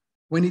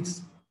when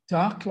it's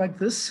dark like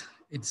this,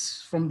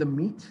 it's from the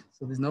meat.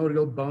 So there's no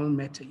real bone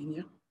matter in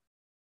here.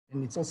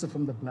 And it's also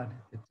from the blood.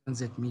 It turns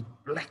that meat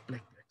black,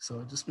 black, black.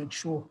 So just make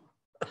sure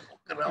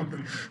around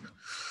them.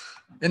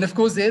 And of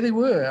course, there they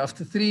were.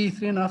 After three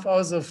and a half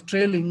hours of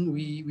trailing,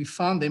 we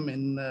found them.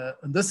 And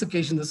on this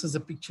occasion, this is a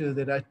picture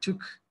that I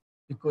took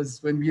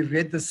because when we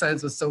read the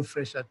signs was so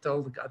fresh, I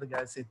told the other guy,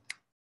 I said,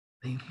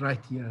 they're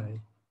right here.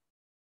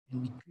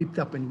 And we creeped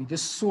up and we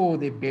just saw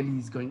their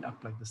bellies going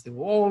up like this. They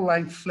were all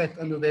lying flat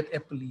under that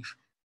apple leaf.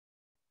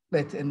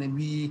 Flat. And then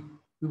we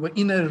were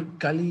in a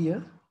gully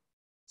here.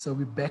 So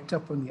we backed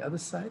up on the other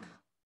side.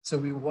 So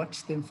we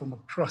watched them from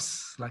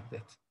across like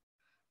that.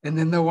 And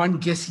then the one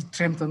guest, he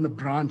tramped on the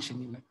branch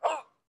and he like, oh,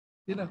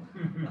 you know,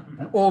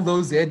 and all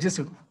those there just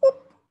went,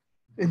 whoop,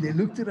 and they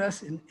looked at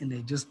us and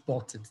they just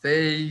bolted.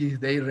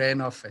 They ran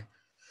off.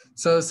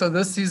 So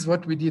this is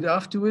what we did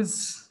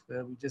afterwards.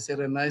 We just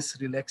had a nice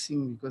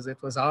relaxing because it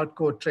was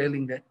hardcore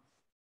trailing that.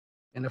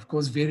 And of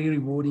course, very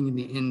rewarding in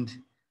the end.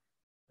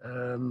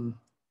 And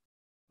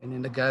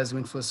then the guys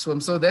went for a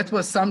swim. So that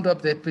was summed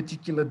up that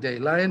particular day.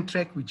 Lion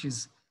Track, which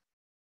is,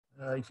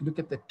 if you look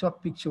at the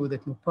top picture with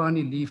that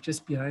Mopani leaf,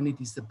 just behind it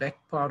is the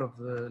back part of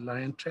the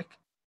Lion Track.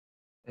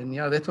 And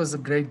yeah, that was a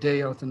great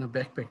day out on the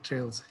backpack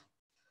trails.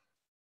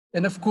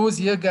 And of course,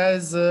 here,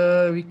 guys,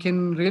 we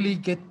can really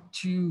get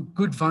to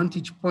good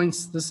vantage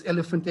points. This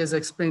elephant, as I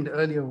explained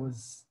earlier,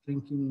 was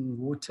drinking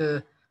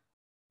water.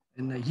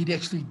 And he'd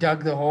actually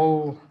dug the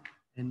hole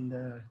and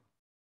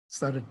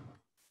started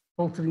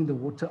filtering the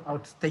water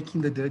out,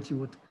 taking the dirty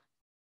water.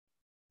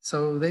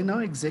 So they know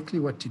exactly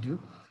what to do.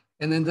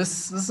 And then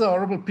this is a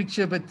horrible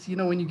picture, but you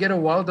know, when you get a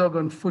wild dog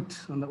on foot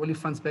on the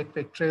Olifants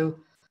Backpack Trail,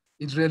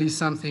 it's really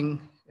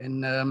something.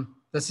 And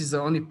this is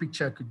the only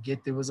picture I could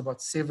get. There was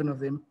about 7 of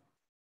them.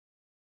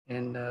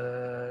 And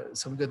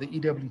so we got the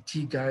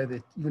EWT guy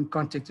that even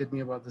contacted me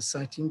about the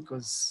sighting,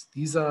 because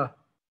these are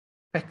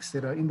packs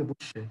that are in the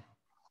bush. They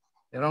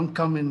don't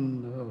come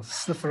and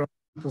sniff around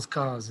people's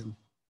cars. And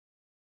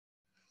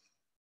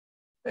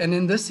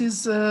then this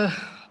is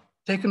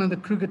taken on the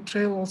Kruger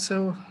Trail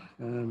also.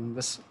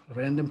 This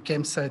random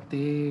campsite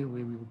there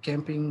where we were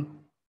camping,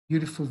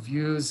 beautiful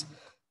views.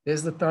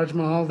 There's the Taj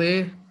Mahal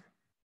there,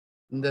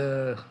 and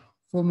the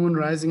full moon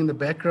rising in the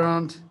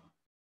background.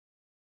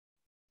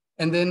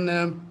 And then,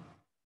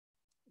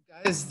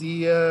 guys,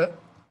 the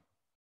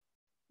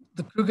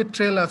Kruger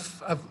Trail,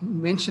 I've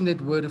mentioned that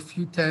word a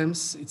few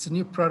times. It's a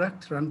new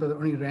product run by the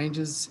Orkney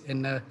Rangers,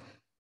 and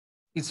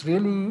it's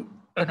really,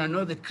 and I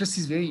know that Chris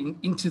is very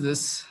into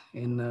this,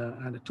 and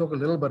I'll talk a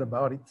little bit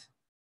about it.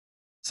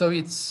 So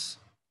it's,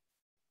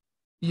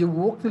 you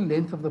walk the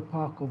length of the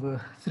park over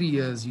 3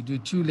 years. You do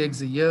 2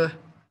 legs a year.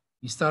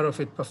 You start off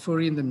at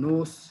Pafuri in the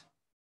north,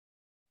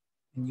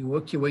 and you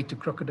work your way to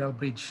Crocodile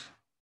Bridge.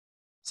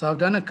 So I've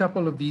done a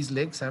couple of these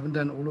legs. I haven't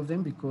done all of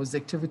them because the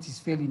activity is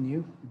fairly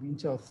new. We're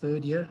into our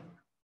 3rd year.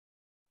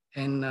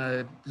 And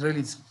really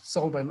it's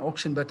sold by an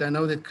auction, but I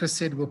know that Chris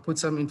said we'll put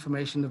some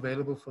information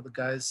available for the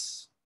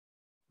guys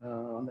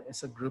on the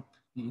ESA group,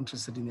 be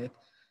interested in that.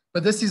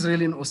 But this is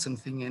really an awesome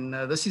thing, and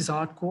this is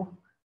hardcore.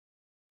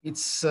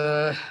 It's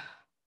 8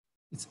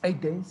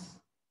 days.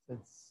 So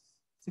it's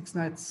 6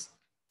 nights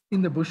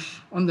in the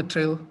bush, on the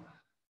trail,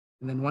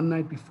 and then 1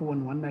 night before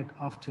and 1 night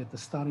after at the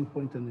starting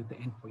point and at the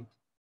end point.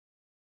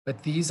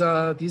 But these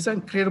are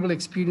incredible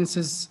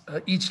experiences.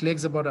 Each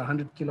leg's about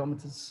 100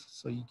 kilometers.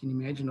 So you can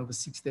imagine over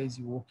 6 days,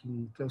 you're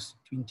walking close to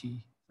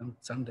 20,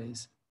 some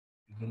days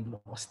you're getting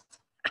lost.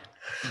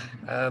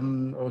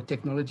 Or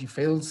technology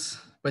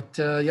fails. But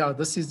yeah,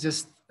 this is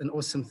just an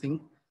awesome thing.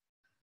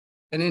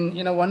 And then,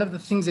 you know, one of the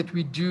things that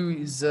we do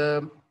is,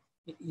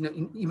 you know,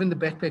 even the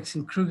backpacks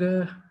in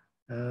Kruger,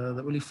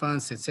 the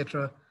Olifants,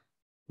 etc.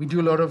 We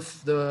do a lot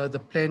of the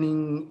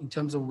planning in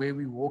terms of where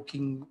we're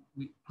walking.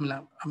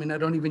 I mean, I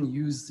don't even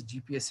use the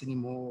GPS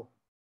anymore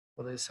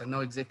for this. I know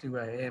exactly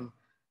where I am.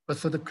 But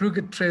for the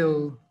Kruger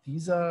Trail,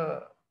 these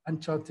are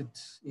uncharted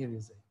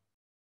areas.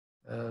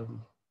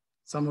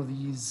 Some of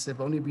these have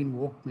only been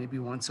walked maybe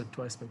once or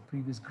twice by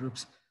previous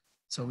groups.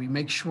 So we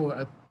make sure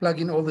I plug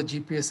in all the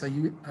GPS.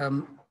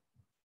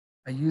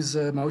 I use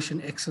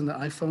Motion X on the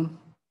iPhone.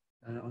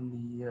 On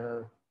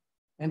the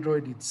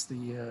Android, it's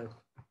the,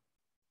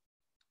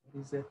 what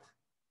is that?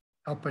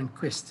 Alpine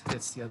Quest,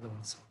 that's the other one.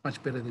 It's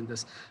much better than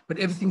this. But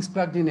everything's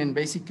plugged in, and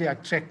basically I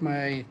track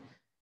my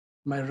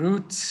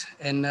route.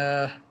 And,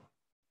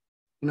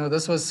 you know,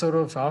 this was sort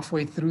of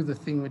halfway through the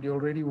thing when you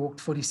already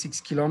walked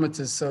 46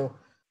 kilometers. So,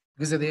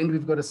 because at the end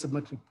we've got to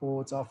submit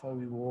reports, how far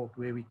we walked,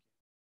 where we.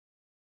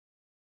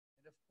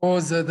 And of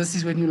course, this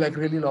is when you're like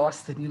really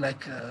lost and you're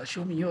like,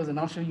 show me yours and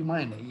I'll show you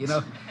mine, you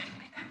know?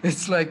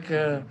 It's like,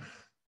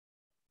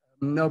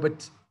 no,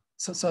 but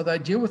so the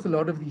idea with a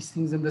lot of these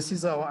things, and this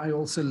is how I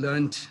also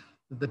learned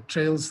the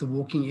trails, the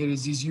walking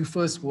areas, is you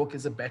first walk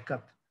as a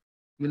backup.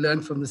 You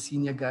learn from the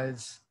senior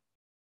guys,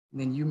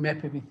 and then you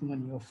map everything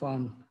on your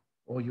phone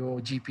or your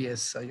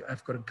GPS.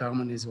 I've got a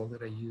Garmin as well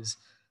that I use.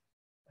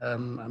 I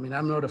mean,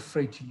 I'm not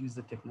afraid to use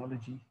the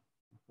technology,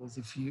 because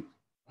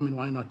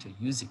why not to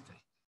use it?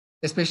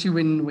 Especially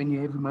when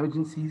you have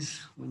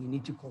emergencies, when you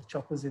need to call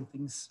choppers and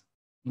things,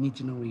 you need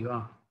to know where you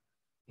are.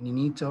 And you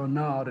need to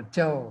know how to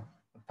tell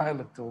the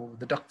pilot or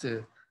the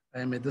doctor, I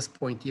am at this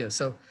point here.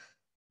 So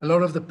a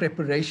lot of the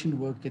preparation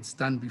work gets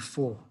done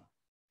before.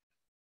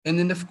 And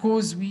then, of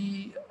course,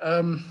 we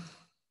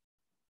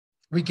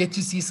get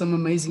to see some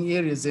amazing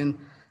areas. And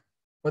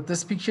what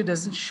this picture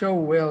doesn't show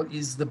well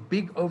is the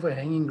big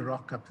overhanging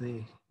rock up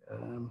there.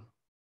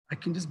 I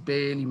can just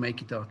barely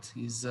make it out.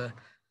 It's the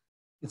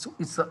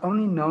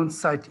only known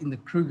site in the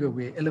Kruger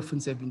where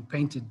elephants have been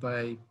painted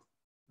by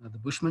the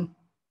Bushmen.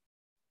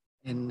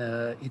 And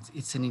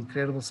it's an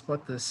incredible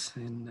spot, this.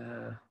 And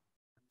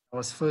I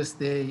was first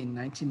there in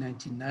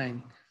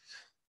 1999.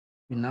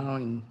 We're now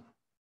in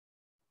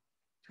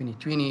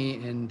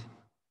 2020, and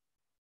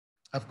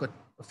I've got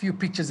a few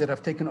pictures that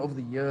I've taken over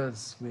the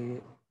years where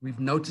we've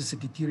noticed a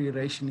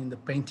deterioration in the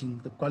painting,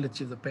 the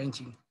quality of the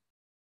painting.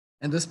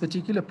 And this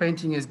particular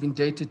painting has been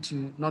dated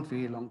to not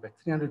very long back,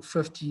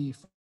 350,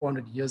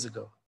 400 years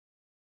ago.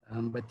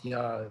 But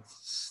yeah,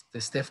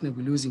 there's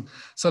definitely losing.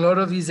 So a lot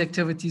of these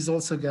activities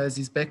also, guys,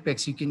 these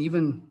backpacks, you can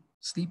even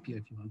sleep here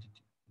if you wanted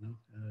to, you know,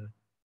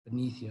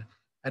 beneath here.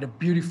 I had a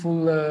beautiful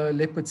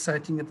leopard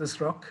sighting at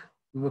this rock.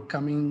 We were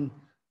coming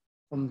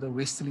from the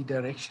westerly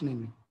direction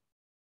and we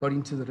got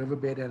into the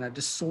riverbed and I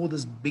just saw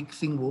this big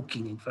thing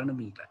walking in front of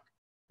me, like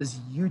this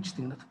huge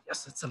thing. And I thought,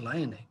 yes, it's a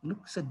lion. Eh? Look,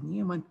 I said,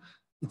 near man,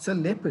 it's a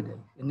leopard.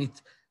 Eh? And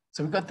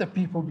so we got the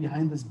people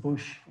behind this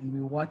bush and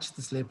we watched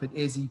this leopard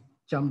as he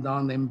jumped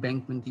down the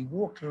embankment. He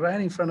walked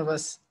right in front of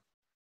us.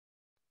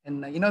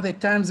 And you know, there are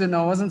times when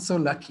I wasn't so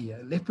lucky. A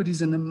leopard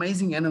is an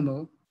amazing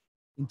animal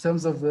in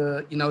terms of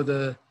the, you know,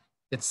 that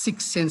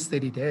sixth sense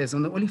that it has.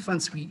 On the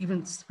olifants,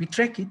 we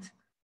track it,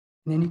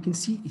 and then you can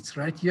see it's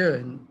right here.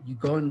 And you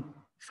go and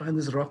find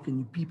this rock and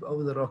you peep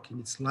over the rock and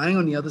it's lying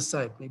on the other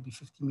side, maybe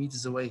 50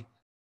 meters away.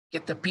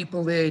 Get the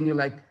people there and you're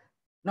like,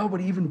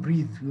 nobody even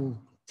breathe. We'll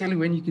tell you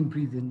when you can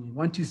breathe. And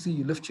 1, 2, 3,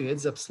 you lift your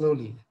heads up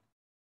slowly.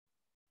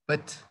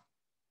 But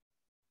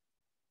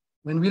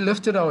when we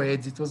lifted our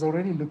heads, it was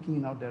already looking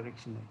in our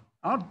direction.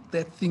 How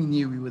that thing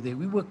knew we were there.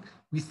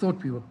 We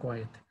thought we were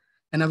quiet.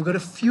 And I've got a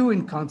few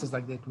encounters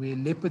like that where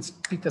leopards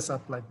pick us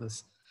up like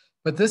this.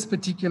 But this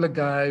particular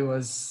guy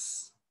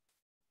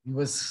there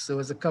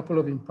was a couple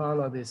of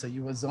impala there, so he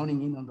was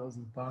zoning in on those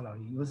impala.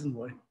 He wasn't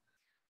worried.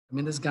 I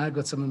mean, this guy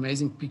got some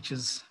amazing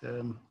pictures.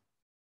 And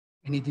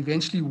it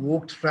eventually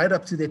walked right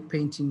up to that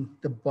painting,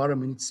 the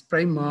bottom, and it's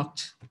spray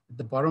marked at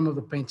the bottom of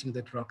the painting,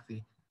 that rock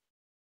there.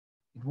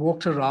 It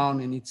walked around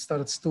and it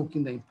started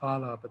stalking the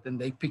impala, but then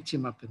they picked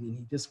him up and then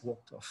he just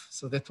walked off.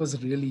 So that was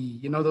really,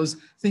 you know, those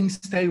things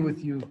stay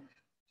with you.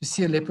 To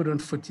see a leopard on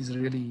foot is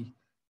really,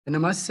 and I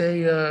must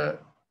say,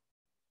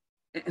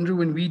 Andrew,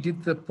 when we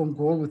did the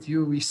Pongol with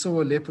you, we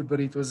saw a leopard, but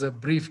it was a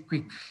brief,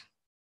 quick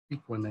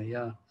one,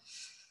 yeah.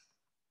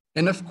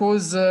 And of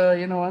course,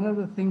 you know, one of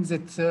the things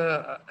that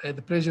I had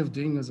the pleasure of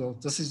doing as well,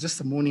 this is just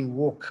a morning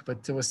walk,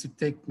 but it was to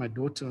take my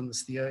daughter on the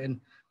steer.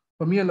 And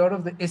for me, a lot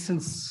of the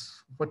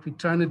essence, what we're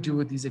trying to do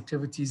with these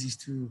activities is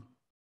to, you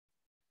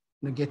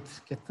know, get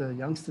the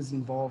youngsters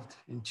involved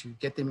and to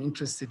get them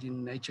interested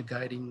in nature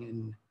guiding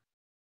and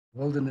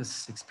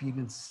wilderness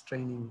experience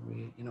training,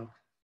 where, you know,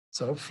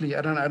 so hopefully,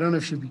 I don't know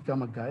if she'll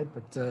become a guide,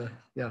 but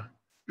yeah.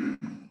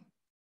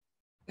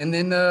 And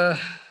then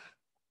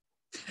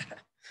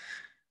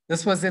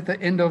this was at the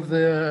end of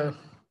the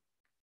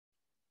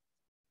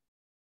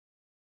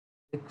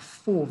week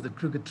 4 of the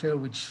Kruger Trail,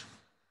 which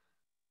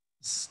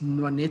is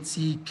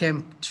Nwanetsi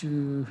camp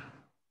to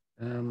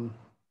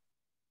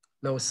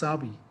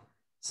Lowasabi.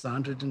 It's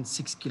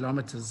 106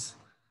 kilometers.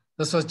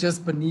 This was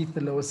just beneath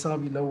the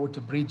Lowasabi low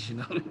water bridge, you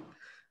know.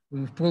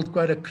 We pulled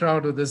quite a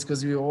crowd with this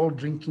because we were all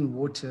drinking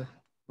water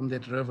from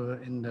that river,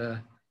 and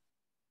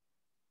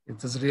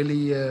it was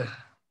really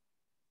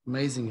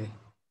amazing. Eh?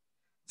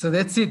 So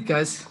that's it,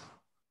 guys.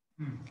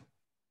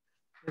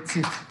 That's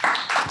it.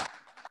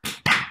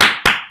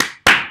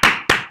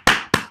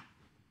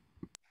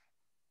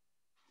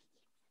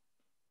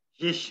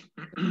 Yes.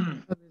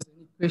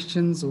 Any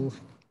questions or?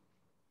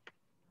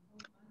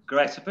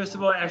 Great. So first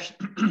of all, Ash,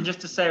 just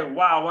to say,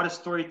 wow, what a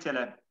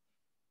storyteller.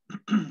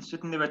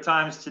 Certainly there were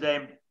times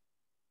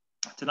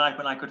tonight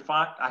when I could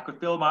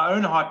feel my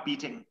own heart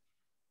beating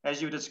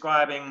as you were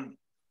describing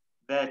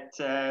that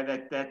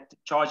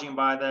charging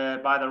by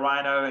the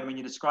rhino, and when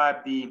you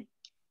described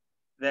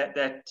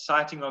that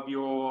sighting of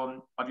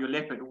your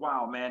leopard.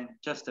 Wow, man,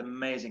 just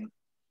amazing.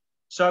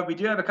 So we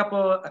do have a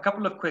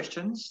couple of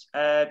questions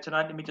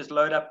tonight. Let me just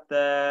load up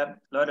the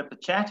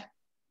chat.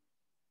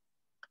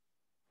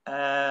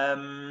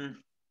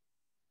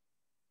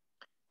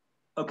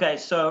 Okay,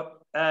 so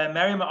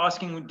Mariam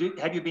asking,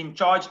 have you been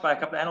charged by a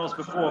couple of animals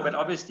before? But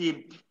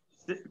obviously,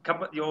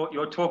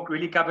 your talk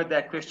really covered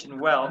that question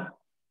well.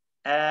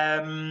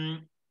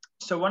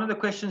 So one of the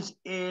questions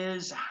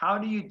is, how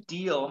do you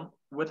deal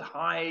with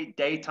high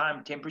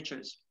daytime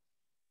temperatures,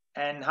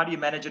 and how do you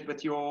manage it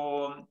with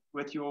the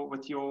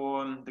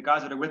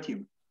guys that are with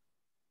you?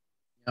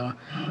 Yeah,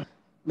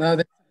 no,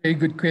 that's a very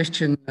good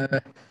question.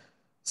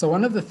 So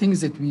one of the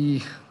things that we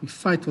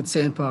fight with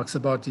sandparks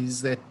about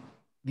is that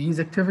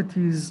these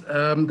activities,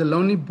 the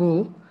Lonely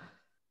Bull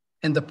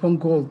and the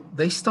Pongol,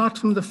 they start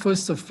from the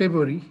 1st of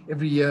February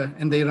every year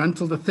and they run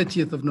till the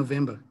 30th of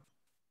November.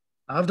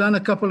 I've done a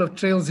couple of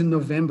trails in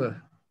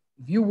November.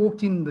 If you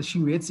walked in the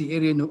Shinwetsi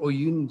area or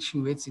you in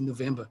Shinwetsi in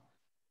November,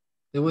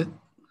 there were,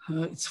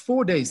 it's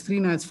 4 days, 3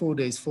 nights, 4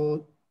 days.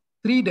 For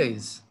 3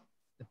 days,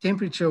 the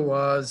temperature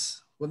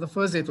was, well, the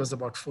first day it was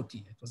about 40.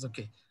 It was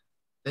okay.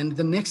 Then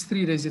the next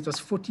 3 days, it was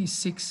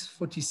 46,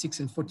 46,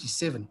 and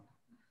 47.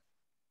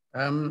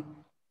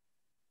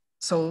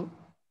 So,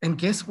 and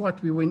guess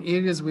what? We were in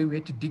areas where we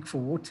had to dig for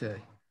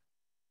water.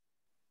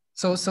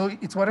 So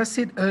it's what I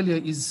said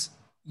earlier is,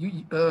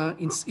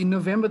 in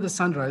November, the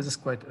sun rises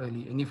quite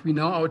early. And if we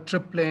know our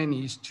trip plan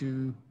is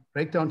to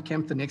break down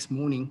camp the next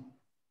morning,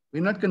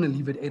 we're not going to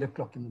leave at 8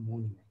 o'clock in the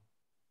morning.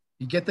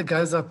 You get the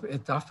guys up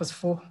at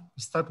 4:30,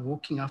 we start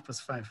walking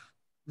 5:30,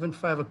 even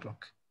 5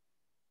 o'clock.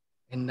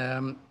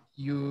 And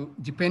you,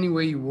 depending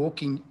where you're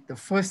walking, the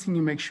first thing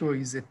you make sure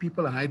is that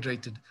people are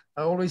hydrated.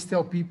 I always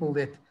tell people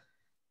that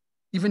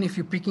even if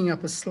you're picking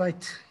up a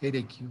slight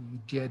headache, you're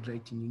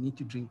dehydrating, you need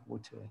to drink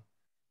water.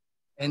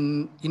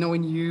 And you know,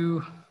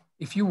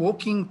 if you're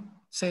walking,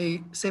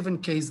 say 7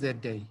 Ks that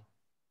day,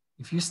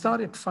 if you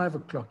start at 5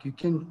 o'clock, you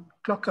can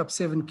clock up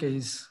 7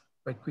 Ks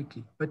quite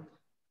quickly. But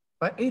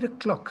by 8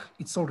 o'clock,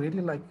 it's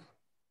already like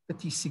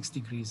 36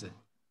 degrees.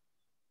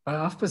 By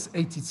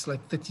 8:30, it's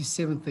like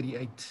 37,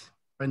 38.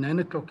 By 9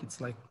 o'clock,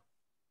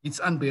 it's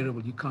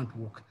unbearable. You can't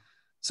walk.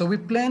 So we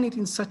plan it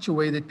in such a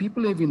way that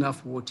people have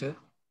enough water.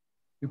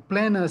 We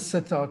plan a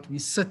sit out. We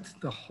sit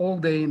the whole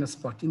day in a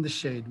spot in the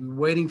shade. We're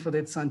waiting for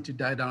that sun to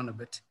die down a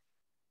bit.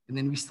 And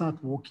then we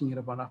start walking at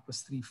about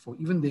 3, 4.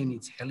 Even then,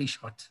 it's hellish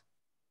hot.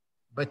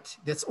 But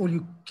that's all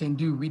you can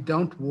do. We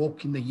don't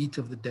walk in the heat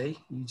of the day.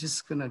 You're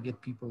just going to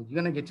you're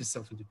going to get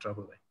yourself into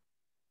trouble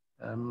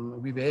there.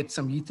 We've had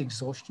some heat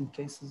exhaustion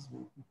cases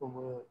where people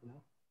were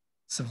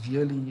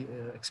severely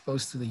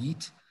exposed to the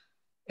heat.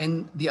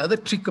 And the other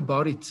trick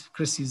about it,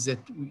 Chris, is that,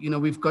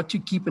 we've got to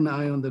keep an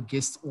eye on the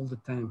guests all the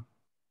time,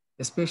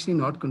 especially in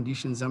hot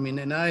conditions. I mean,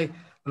 and a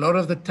lot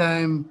of the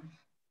time,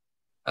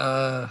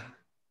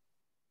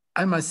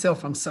 I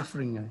myself, I'm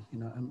suffering,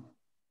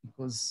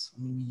 because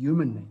we're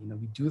human,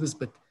 we do this,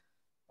 but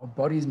our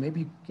bodies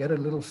maybe get a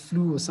little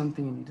flu or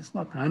something, and it's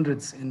not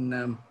hundreds.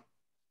 And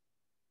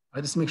I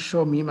just make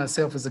sure me,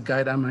 myself, as a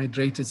guide, I'm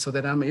hydrated so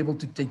that I'm able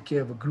to take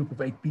care of a group of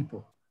 8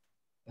 people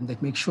and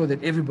that make sure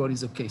that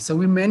everybody's okay. So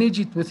we manage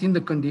it within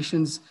the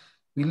conditions.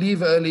 We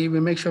leave early, we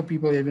make sure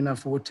people have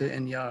enough water,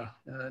 and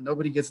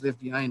nobody gets left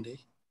behind.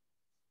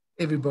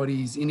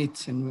 Everybody is in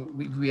it, and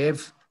we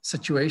have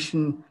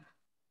situation.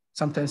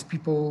 Sometimes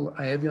people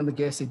are heavy on the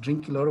gas, they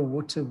drink a lot of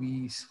water.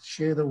 We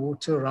share the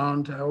water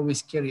around. I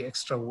always carry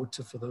extra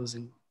water for those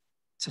in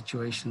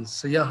situations.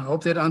 So I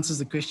hope that answers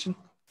the question.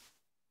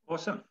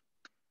 Awesome.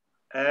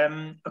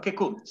 Okay,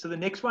 cool. So the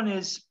next one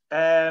is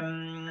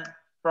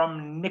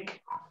from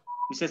Nick.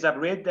 He says, I've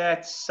read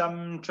that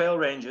some trail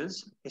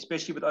rangers,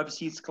 especially with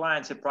overseas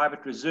clients at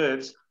private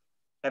reserves,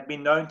 have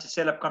been known to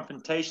set up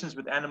confrontations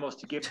with animals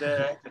to give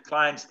the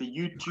clients the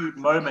YouTube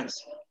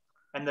moments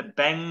and the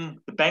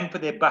bang for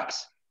their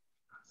bucks.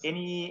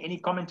 Any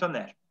comment on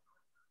that?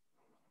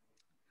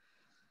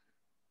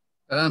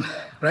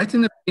 Right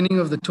in the beginning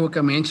of the talk,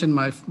 I mentioned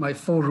my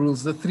 4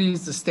 rules. The 3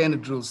 is the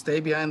standard rules: stay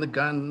behind the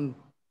gun,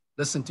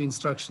 listen to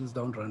instructions,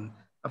 don't run.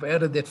 I've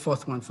added that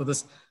 4th one for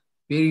this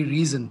very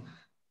reason.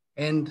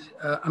 And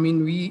I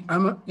mean,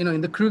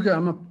 in the Kruger,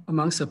 I'm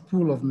amongst a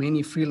pool of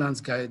many freelance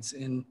guides,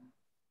 and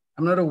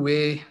I'm not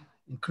aware,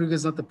 and Kruger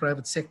is not the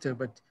private sector,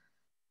 but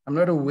I'm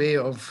not aware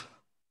of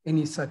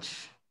any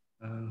such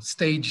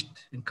staged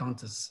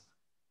encounters.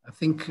 I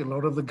think a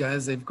lot of the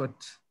guys, they've got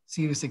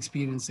serious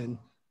experience, and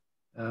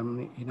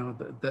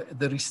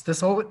this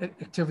whole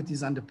activity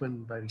is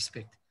underpinned by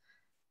respect.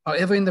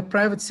 However, in the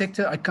private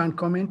sector, I can't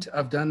comment.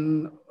 I've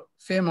done a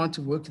fair amount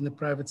of work in the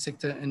private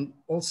sector, and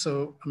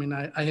also, I mean,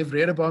 I have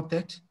read about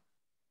that.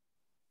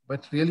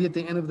 But really, at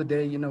the end of the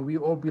day, we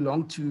all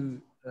belong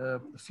to the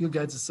Field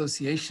Guides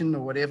Association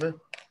or whatever.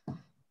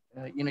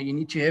 You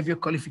need to have your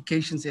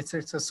qualifications,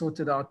 etc.,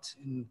 sorted out.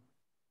 And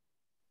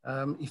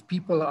if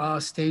people are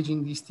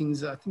staging these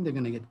things, I think they're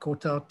going to get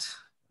caught out.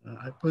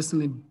 I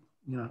personally,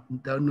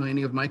 don't know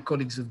any of my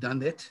colleagues who've done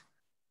that.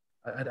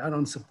 I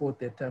don't support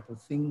that type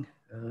of thing.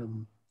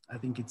 I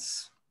think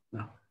it's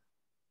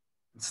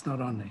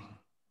not on there.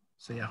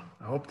 So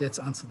I hope that's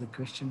answered the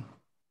question.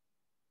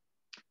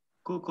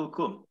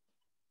 Cool.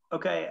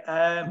 Okay,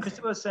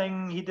 Christopher was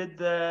saying he did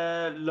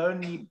the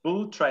Lonely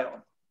Bull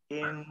Trail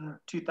in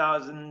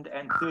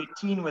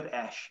 2013 with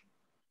Ash.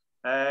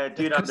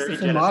 Dude, I'm very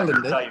jealous, I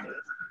can tell you.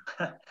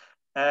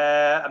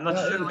 I'm not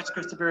sure which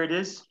Christopher it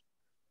is.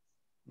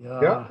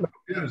 Yeah,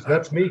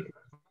 that's me,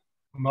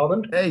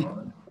 Marvin. Hey,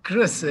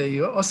 Chris,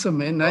 you're awesome,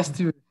 man. Nice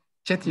to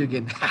chat to you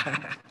again.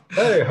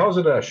 Hey, how's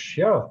it, Ash?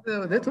 Yeah.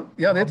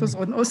 That was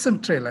an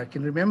awesome trail. I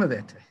can remember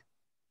that.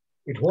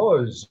 It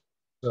was.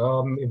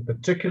 In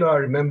particular, I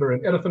remember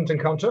an elephant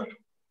encounter. Yes.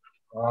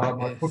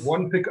 I put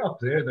one pic up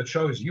there that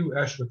shows you,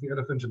 Ash, with the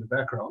elephant in the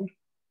background.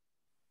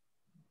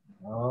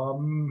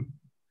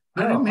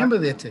 I remember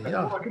that.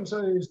 All I can say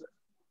is that,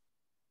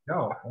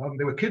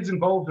 there were kids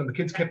involved, and the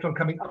kids kept on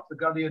coming up the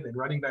gully and then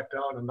running back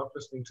down and not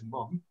listening to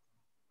Mom.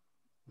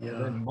 Yeah.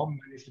 And then Mom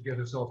managed to get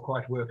herself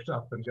quite worked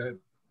up and gave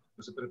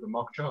us a bit of a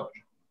mock charge.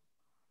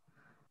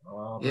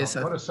 Yes,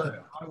 I've got to say,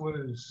 I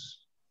was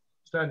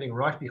standing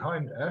right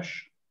behind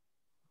Ash,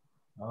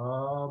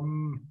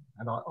 and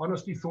I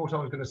honestly thought I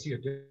was going to see a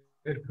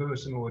dead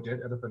person or a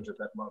dead elephant at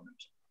that moment.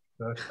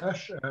 But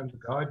Ash and the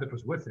guide that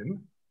was with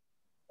him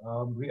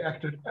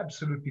reacted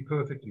absolutely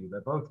perfectly. They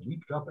both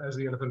leaped up as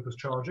the elephant was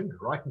charging,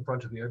 right in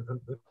front of the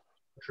elephant,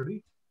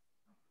 literally.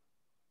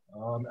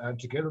 And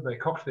together they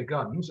cocked their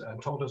guns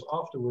and told us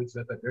afterwards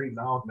that that very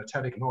loud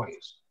metallic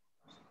noise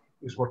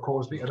is what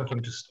caused the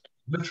elephant to stop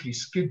literally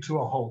skid to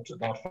a halt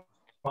about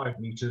 5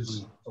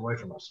 meters away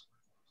from us.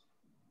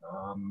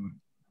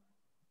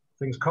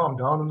 Things calmed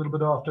down a little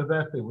bit after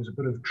that. There was a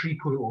bit of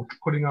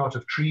pulling out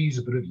of trees,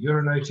 a bit of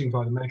urinating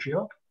by the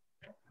matriarch.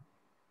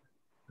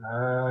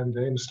 And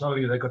then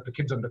slowly they got the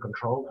kids under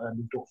control and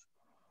moved off.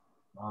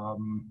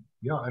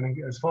 Yeah,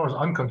 and as far as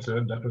I'm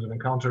concerned, that was an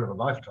encounter of a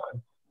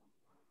lifetime.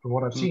 From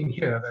what I've seen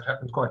here, that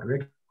happens quite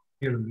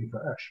regularly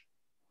for ash.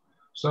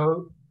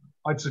 So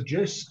I'd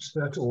suggest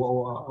that,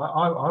 or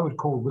I would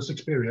call this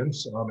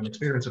experience an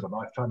experience of a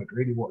lifetime. It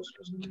really was. It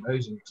was an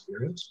amazing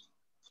experience.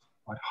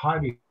 I'd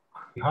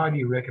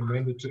highly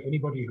recommend it to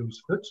anybody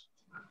who's fit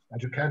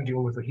and who can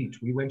deal with the heat.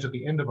 We went at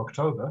the end of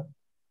October,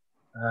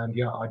 and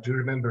yeah, I do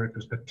remember it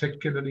was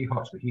particularly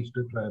hot. The heat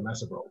did play a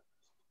massive role.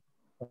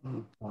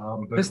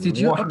 Chris, did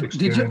you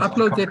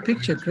upload that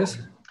picture, Chris?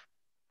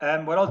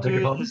 What I'll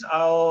do is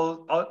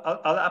I'll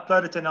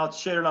upload it and I'll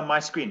share it on my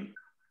screen.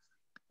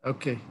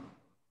 Okay.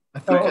 I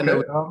think I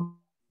know.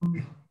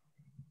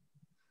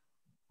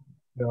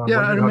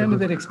 I remember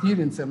that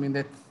experience. I mean,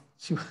 that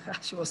she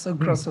was so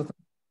cross with her.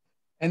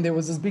 And there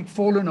was this big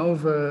fallen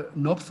over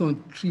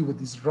knobthorn tree with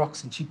these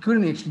rocks, and she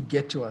couldn't actually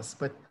get to us.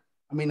 But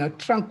I mean, her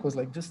trunk was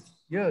like just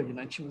here, you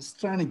know, and she was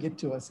trying to get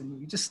to us, and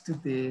we just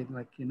stood there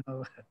like, you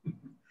know,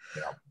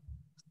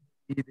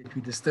 that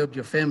we disturbed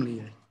your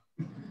family.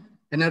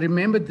 And I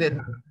remembered that.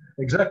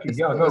 Exactly.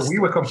 Yeah, no, we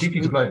were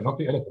completely to blame, not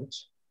the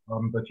elephants.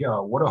 But yeah,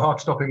 what a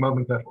heart-stopping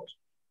moment that was.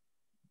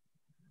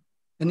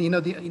 And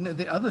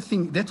the other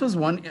thing, that was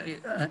one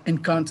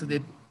encounter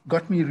that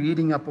got me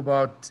reading up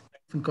about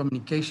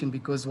communication,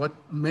 because what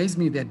amazed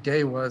me that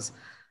day was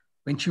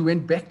when she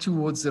went back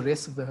towards the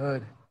rest of the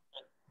herd,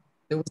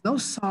 there was no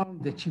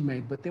sound that she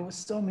made, but there were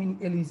so many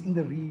ellies in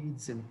the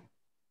reeds, and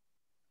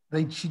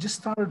she just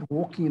started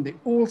walking, and they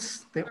all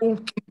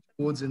came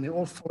towards, and they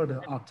all followed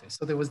her out.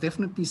 So there was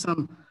definitely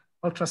some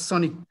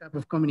ultrasonic type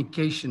of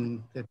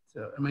communication that,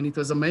 I mean, it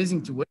was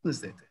amazing to witness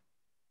that.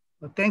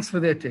 Well, thanks for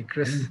that,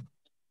 Chris.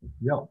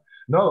 Yeah.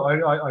 No,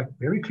 I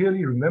very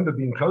clearly remember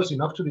being close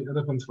enough to the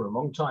elephants for a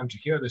long time to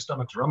hear their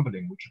stomachs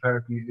rumbling, which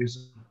apparently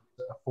is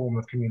a form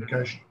of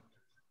communication.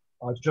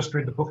 I've just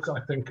read the book,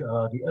 I think,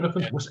 The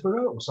Elephant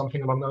Whisperer or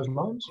something along those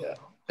lines.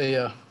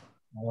 Yeah.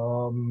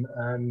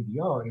 And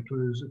yeah, it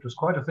was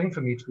quite a thing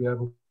for me to be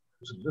able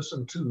to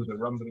listen to the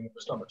rumbling of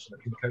the stomachs and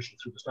the communication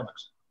through the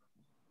stomachs.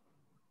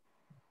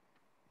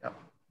 Yeah.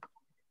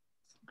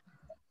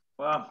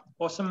 Wow,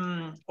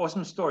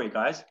 awesome story,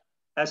 guys.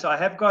 So I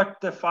have got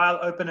the file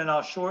open, and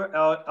I'll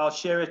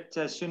share it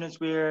as soon as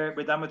we're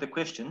done with the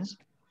questions.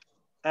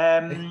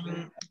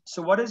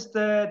 So what is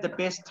the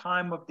best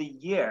time of the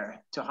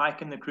year to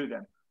hike in the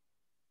Kruger?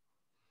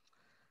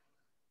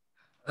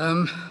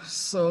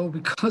 So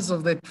because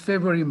of that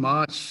February,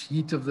 March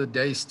heat of the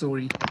day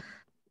story,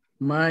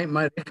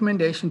 my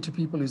recommendation to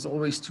people is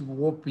always to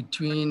walk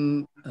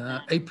between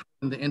April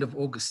and the end of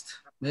August,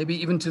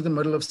 maybe even to the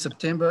middle of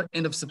September,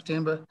 end of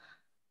September.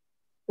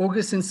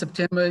 August and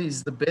September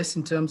is the best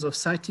in terms of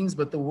sightings,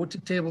 but the water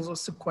table is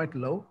also quite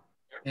low,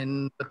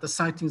 but the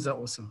sightings are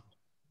awesome.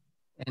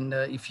 And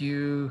if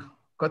you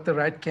got the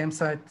right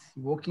campsite,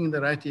 walking in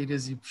the right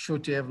areas, you're sure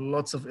to have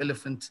lots of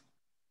elephant,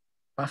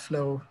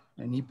 buffalo,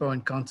 and hippo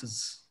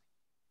encounters.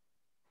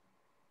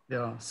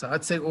 Yeah, so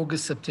I'd say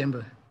August,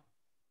 September.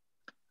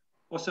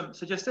 Awesome.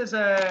 So just as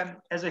a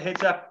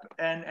heads up,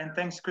 and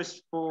thanks,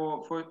 Chris,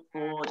 for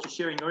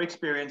sharing your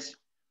experience.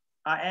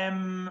 I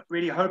am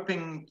really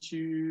hoping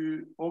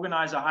to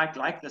organize a hike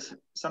like this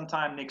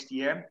sometime next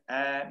year,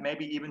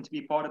 maybe even to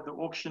be part of the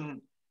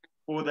auction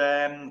for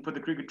the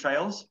Kruger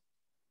Trails,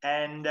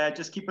 and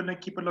just keep a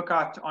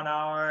lookout on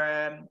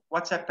our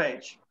WhatsApp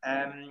page.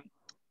 And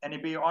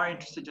if you are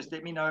interested, just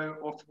let me know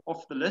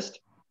off the list,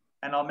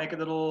 and I'll make a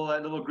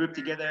little group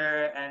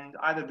together, and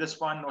either this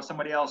one or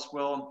somebody else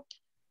will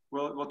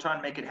try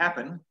and make it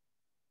happen.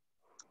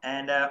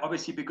 And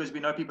obviously, because we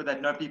know people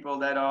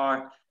that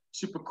are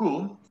super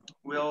cool,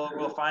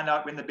 we'll find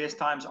out when the best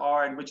times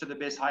are and which are the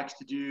best hikes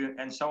to do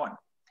and so on.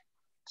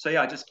 So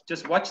yeah,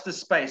 just watch this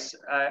space.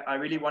 I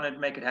really wanted to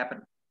make it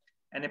happen,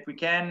 and if we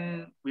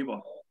can, we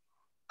will.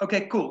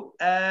 Okay, cool.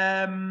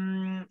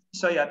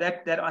 So yeah,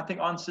 that I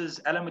think answers.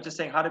 Alan was just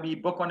saying, how do we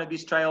book one of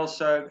these trails?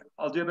 So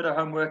I'll do a bit of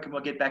homework and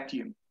we'll get back to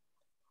you.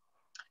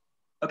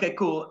 Okay,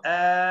 cool.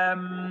 A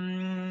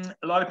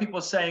lot of people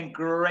are saying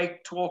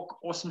great talk,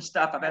 awesome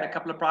stuff. I've had a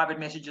couple of private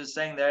messages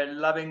saying they're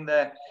loving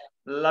the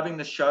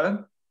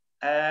show.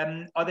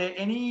 Are there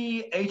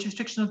any age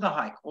restrictions on the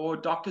hike or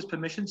doctor's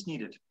permissions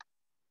needed?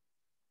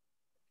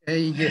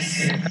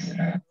 Yes.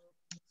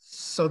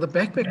 So the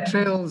backpack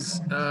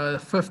trails,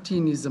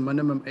 15 is the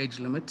minimum age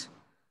limit,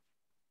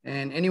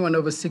 and anyone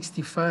over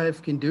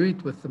 65 can do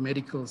it with the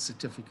medical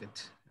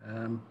certificate.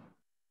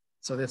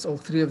 So that's all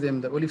three of them: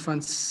 the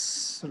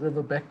Olifants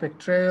River Backpack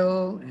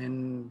Trail,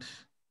 and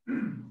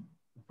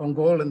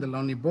Pongol and the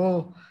Lonely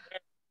Bull.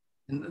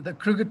 And the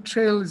Kruger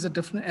Trail is a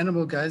different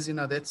animal, guys. You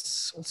know,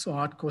 that's also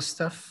hardcore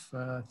stuff.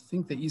 I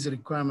think there is a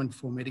requirement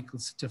for medical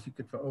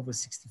certificate for over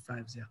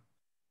 65s, yeah.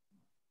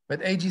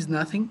 But age is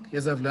nothing,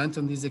 as I've learned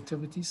on these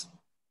activities.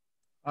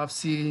 I've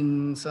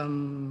seen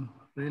some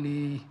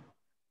really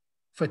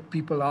fit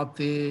people out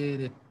there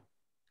that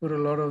put a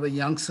lot of the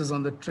youngsters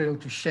on the trail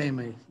to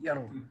shame. Yeah,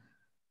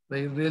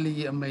 they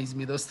really amaze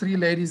me. Those three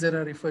ladies that I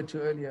referred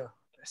to earlier,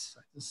 yes,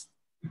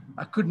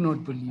 I could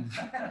not believe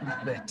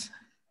that.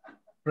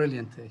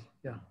 Brilliant, eh?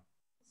 Yeah.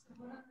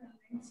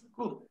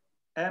 Cool.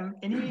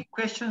 Any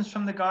questions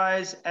from the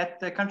guys at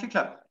the country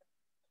club?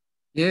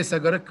 Yes, I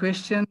got a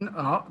question.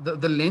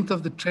 The length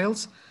of the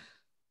trails.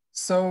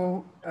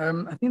 So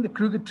I think the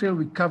Kruger Trail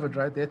we covered,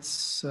 right?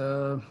 That's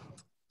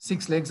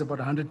 6 legs, about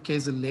 100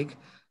 Ks a leg.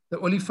 The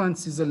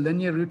Olifants is a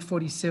linear route,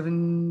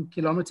 47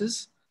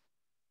 kilometers.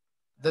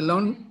 The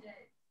lone,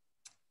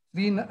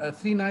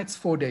 3 nights,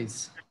 4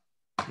 days.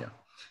 Yeah.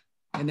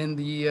 And then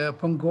the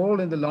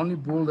Pongol and the Lonely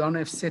Bull don't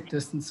have set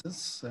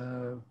distances.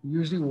 We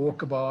usually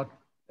walk about,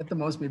 at the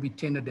most, maybe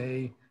 10 a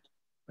day,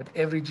 but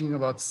averaging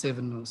about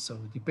 7 or so,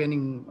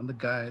 depending on the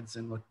guides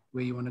and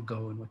where you want to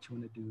go and what you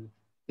want to do.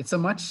 It's a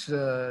much,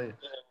 they're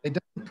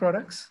different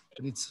products,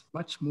 but it's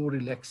much more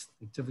relaxed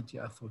activity,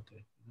 I thought. You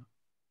know?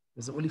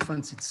 There's the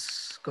Olifants,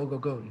 it's go, go,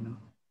 go, you know.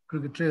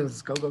 Kruger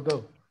Trails, go, go,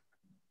 go.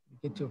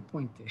 You get to a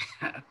point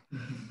there.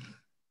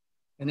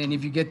 And then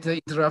if you get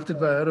interrupted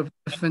by a herd of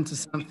elephants or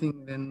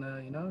something, then,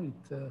 you know, you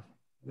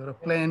got to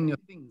plan your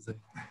things.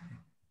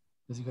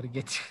 Because you got to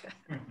get,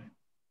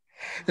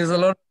 there's a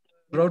lot of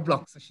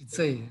roadblocks, I should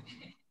say.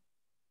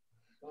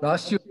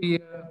 Last year,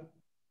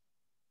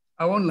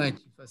 I won't lie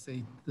if I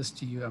say this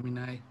to you. I mean,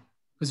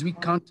 because we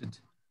counted,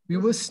 we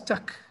were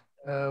stuck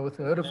with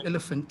a herd of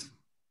elephant.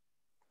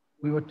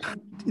 We were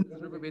in the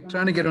riverbed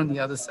trying to get on the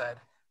other side.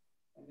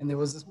 And there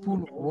was this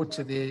pool of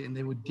water there and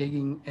they were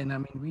digging. And I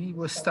mean, we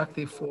were stuck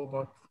there for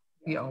about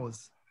 3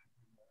 hours.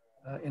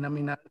 And I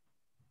mean,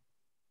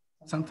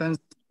 sometimes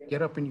you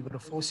get up and you got to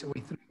force your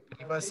way through.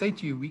 But if I say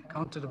to you, we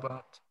counted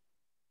about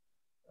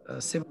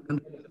 700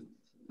 elephants,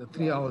 the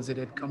 3 hours that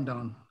had come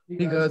down.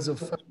 Big herds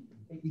of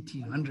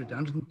 80, 100,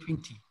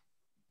 120.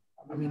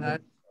 I mean,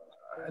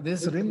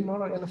 there's a really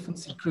lot of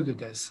elephants in Kruger,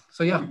 guys.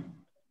 So yeah.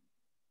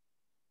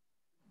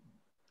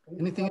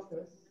 Anything else?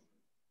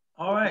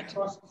 All right.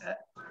 So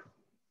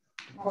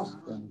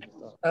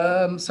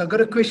I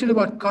got a question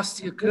about cost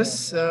here,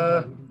 Chris.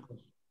 So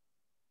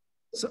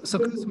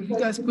Chris, will you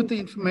guys put the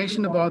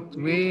information about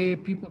where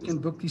people can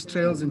book these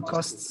trails and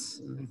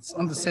costs? It's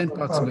on the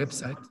Sandparks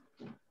website.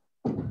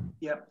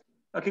 Yeah.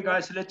 Okay,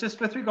 guys. So let's just,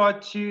 with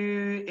regard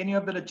to any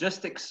of the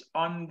logistics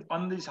on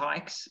these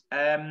hikes,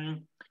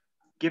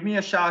 give me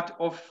a shout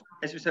off,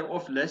 as we say,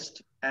 off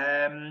list.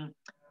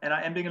 And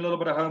I am doing a little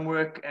bit of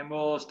homework, and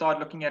we'll start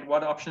looking at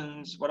what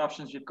options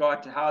we've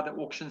got, how the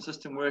auction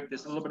system works.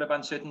 There's a little bit of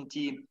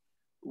uncertainty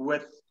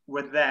with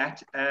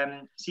that.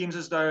 Seems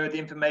as though the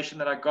information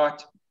that I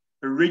got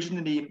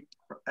originally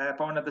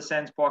from one of the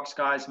Sandparks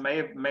guys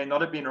may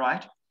not have been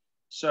right.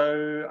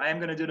 So I am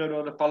going to do a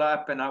little follow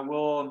up, and I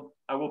will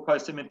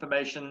post some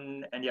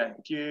information. And yeah,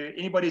 if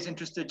anybody's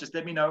interested, just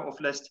let me know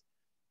off list,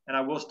 and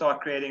I will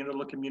start creating a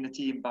little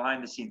community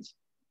behind the scenes.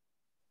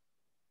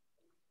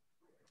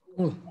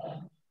 Cool.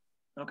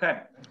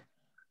 Okay.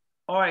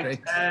 All right.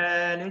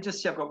 Let me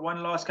just see. I've got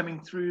one last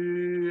coming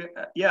through.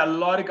 Yeah, a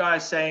lot of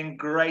guys saying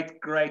great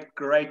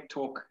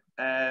talk.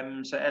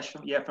 So Ash,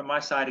 from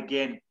my side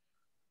again,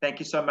 thank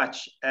you so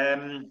much.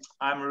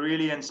 I'm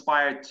really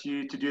inspired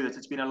to do this.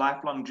 It's been a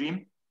lifelong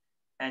dream,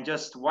 and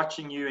just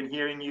watching you and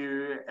hearing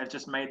you have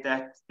just made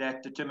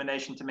that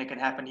determination to make it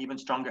happen even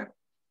stronger.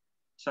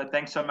 So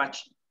thanks so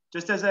much.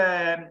 Just as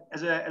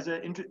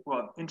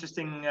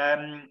interesting.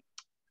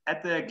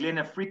 At the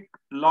Glenafrique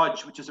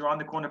Lodge, which is around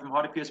the corner from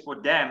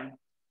Hartbeespoort Dam,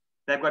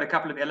 they've got a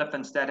couple of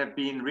elephants that have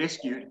been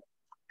rescued.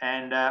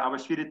 And I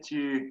was treated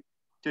to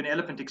an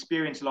elephant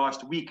experience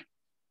last week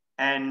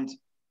and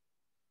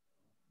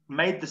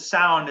made the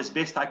sound as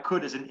best I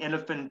could as an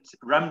elephant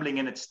rumbling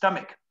in its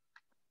stomach.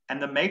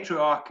 And the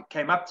matriarch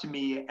came up to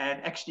me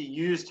and actually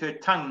used her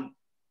tongue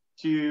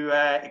to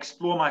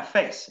explore my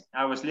face.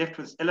 I was left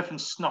with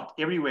elephant snot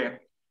everywhere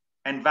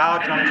and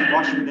vowed not to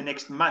wash for the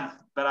next month.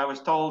 But I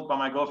was told by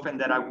my girlfriend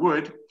that I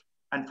would,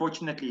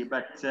 unfortunately.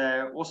 But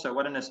also,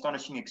 what an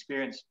astonishing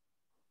experience.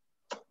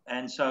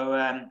 And so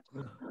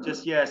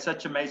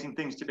such amazing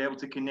things to be able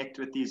to connect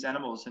with these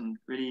animals. And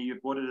really,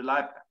 you've brought it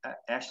alive,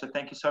 Ash. So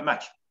thank you so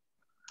much.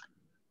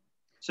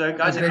 So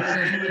guys,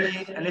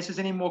 unless there's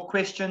any more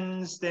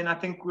questions, then I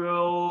think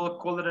we'll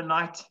call it a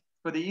night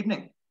for the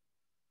evening.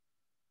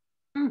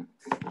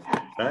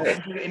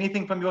 Right.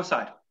 Anything from your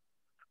side?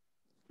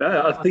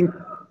 No, I think,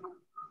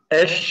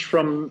 Ash,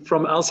 from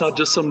our side,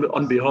 just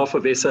on behalf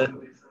of ESSA,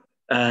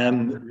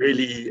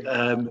 really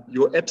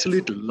your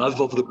absolute love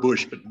of the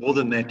bush, but more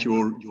than that,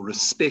 your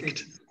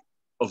respect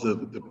of the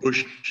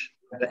bush,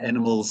 the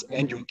animals,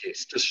 and your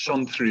guests just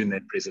shone through in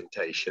that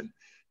presentation.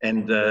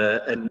 And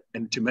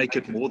to make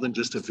it more than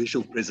just a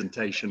visual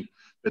presentation,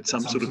 but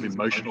some sort of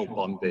emotional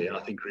bond there,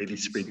 I think really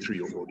spread through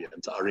your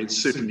audience. I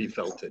certainly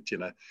felt it,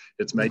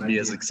 It's made me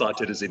as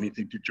excited as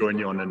anything to join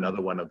you on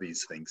another one of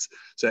these things.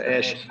 So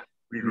Ash,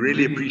 We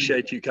really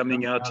appreciate you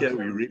coming out here.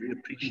 We really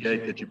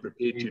appreciate that you're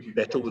prepared to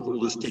battle with all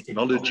this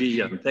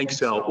technology. And thanks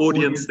to our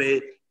audience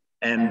there.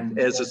 And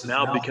as it's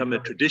now become a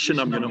tradition,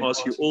 I'm going to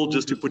ask you all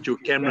just to put your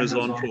cameras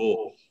on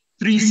for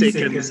 3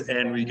 seconds,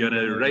 and we're going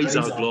to raise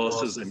our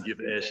glasses and give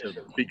Ash a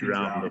big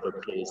round of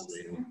applause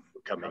there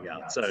for coming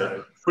out.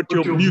 So put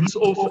your mutes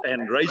off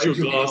and raise your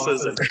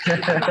glasses. And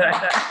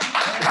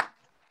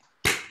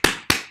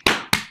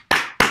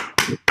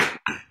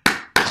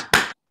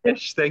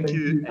Ash, thank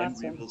you, and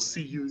we will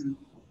see you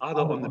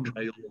either on the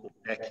trail or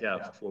back here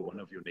for one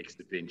of your next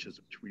adventures,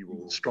 which we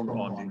will strong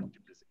arm you to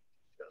present.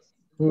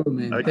 Cool,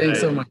 man. Okay. Thanks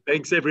so much.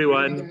 Thanks,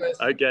 everyone.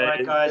 Okay. All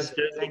right, guys.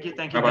 Thank you.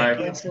 Bye-bye.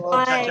 Bye.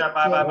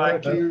 Bye.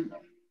 Thank you.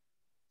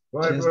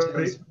 Bye.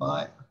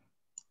 Bye.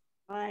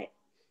 Bye.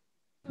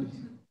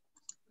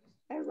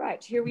 All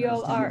right, here we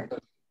all are.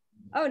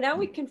 Oh, now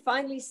we can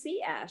finally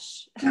see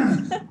Ash.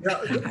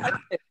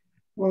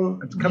 Well,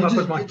 it's come up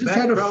with my background.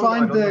 Had to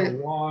find I don't know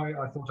why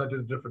I thought I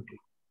did it differently.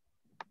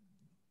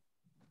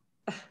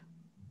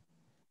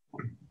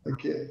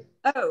 Okay.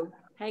 Oh,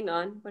 hang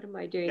on. What am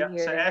I doing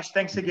here? So Ash,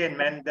 thanks again,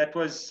 man. That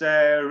was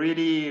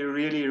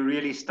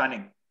really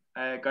stunning.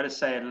 I got to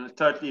say, I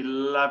totally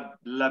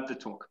loved the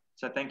talk.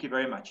 So thank you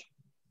very much.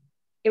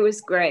 It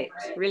was great.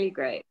 Really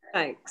great.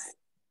 Thanks.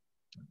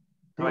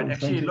 All right.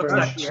 Actually, it looks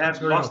like we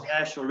have lost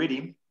Ash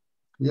already.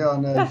 Yeah,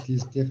 no,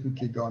 he's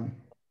definitely gone.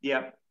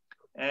 Yeah.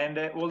 And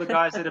all the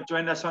guys that have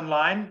joined us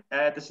online,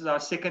 this is our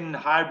second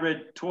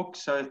hybrid talk.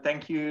 So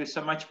thank you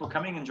so much for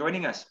coming and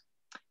joining us.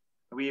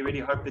 We really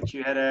hope that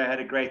you had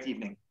a great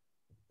evening.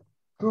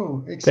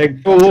 Cool.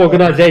 Thanks for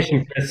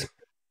organization, Chris.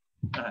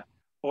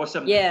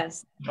 Awesome.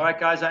 Yes. All right,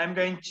 guys, I am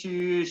going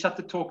to shut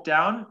the talk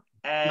down,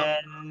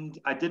 and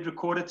I did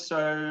record it,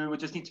 so we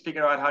just need to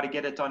figure out how to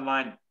get it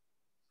online.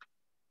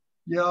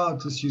 Yeah,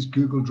 just use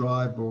Google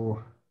Drive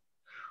or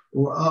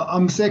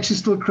I'm actually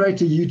still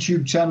create a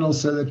YouTube channel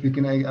so that we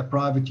can a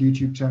private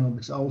YouTube channel,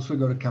 because I also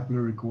got a couple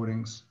of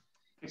recordings.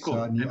 Okay, cool.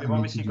 So and we've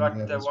obviously got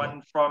the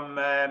one from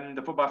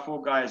the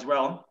 4x4 guy as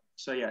well.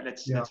 So yeah,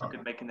 let's look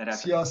at making that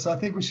happen. Yeah, so I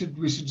think we should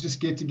just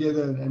get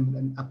together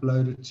and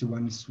upload it to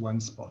one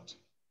spot.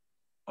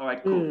 All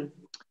right, cool.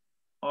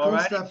 All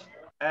right. Stuff.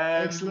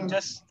 Excellent.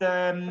 Just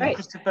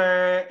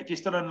Christopher, if you're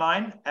still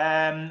online,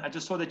 I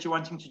just saw that you're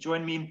wanting to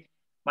join me.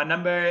 My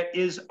number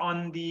is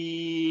on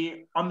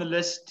the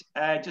list.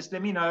 Just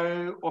let me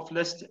know off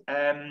list,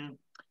 and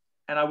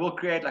I will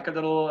create like a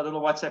little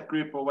WhatsApp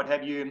group or what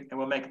have you, and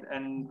we'll make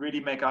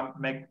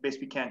the best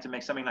we can to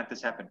make something like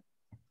this happen.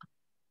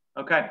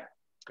 Okay.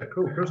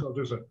 Cool, Chris. I'll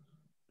do so.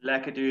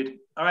 Lekker, dude.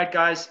 All right,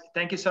 guys.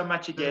 Thank you so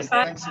much again.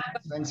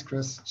 Thanks,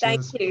 Chris.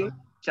 Thank Cheers. you.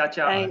 Ciao,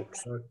 ciao.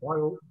 Thanks. Bye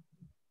all.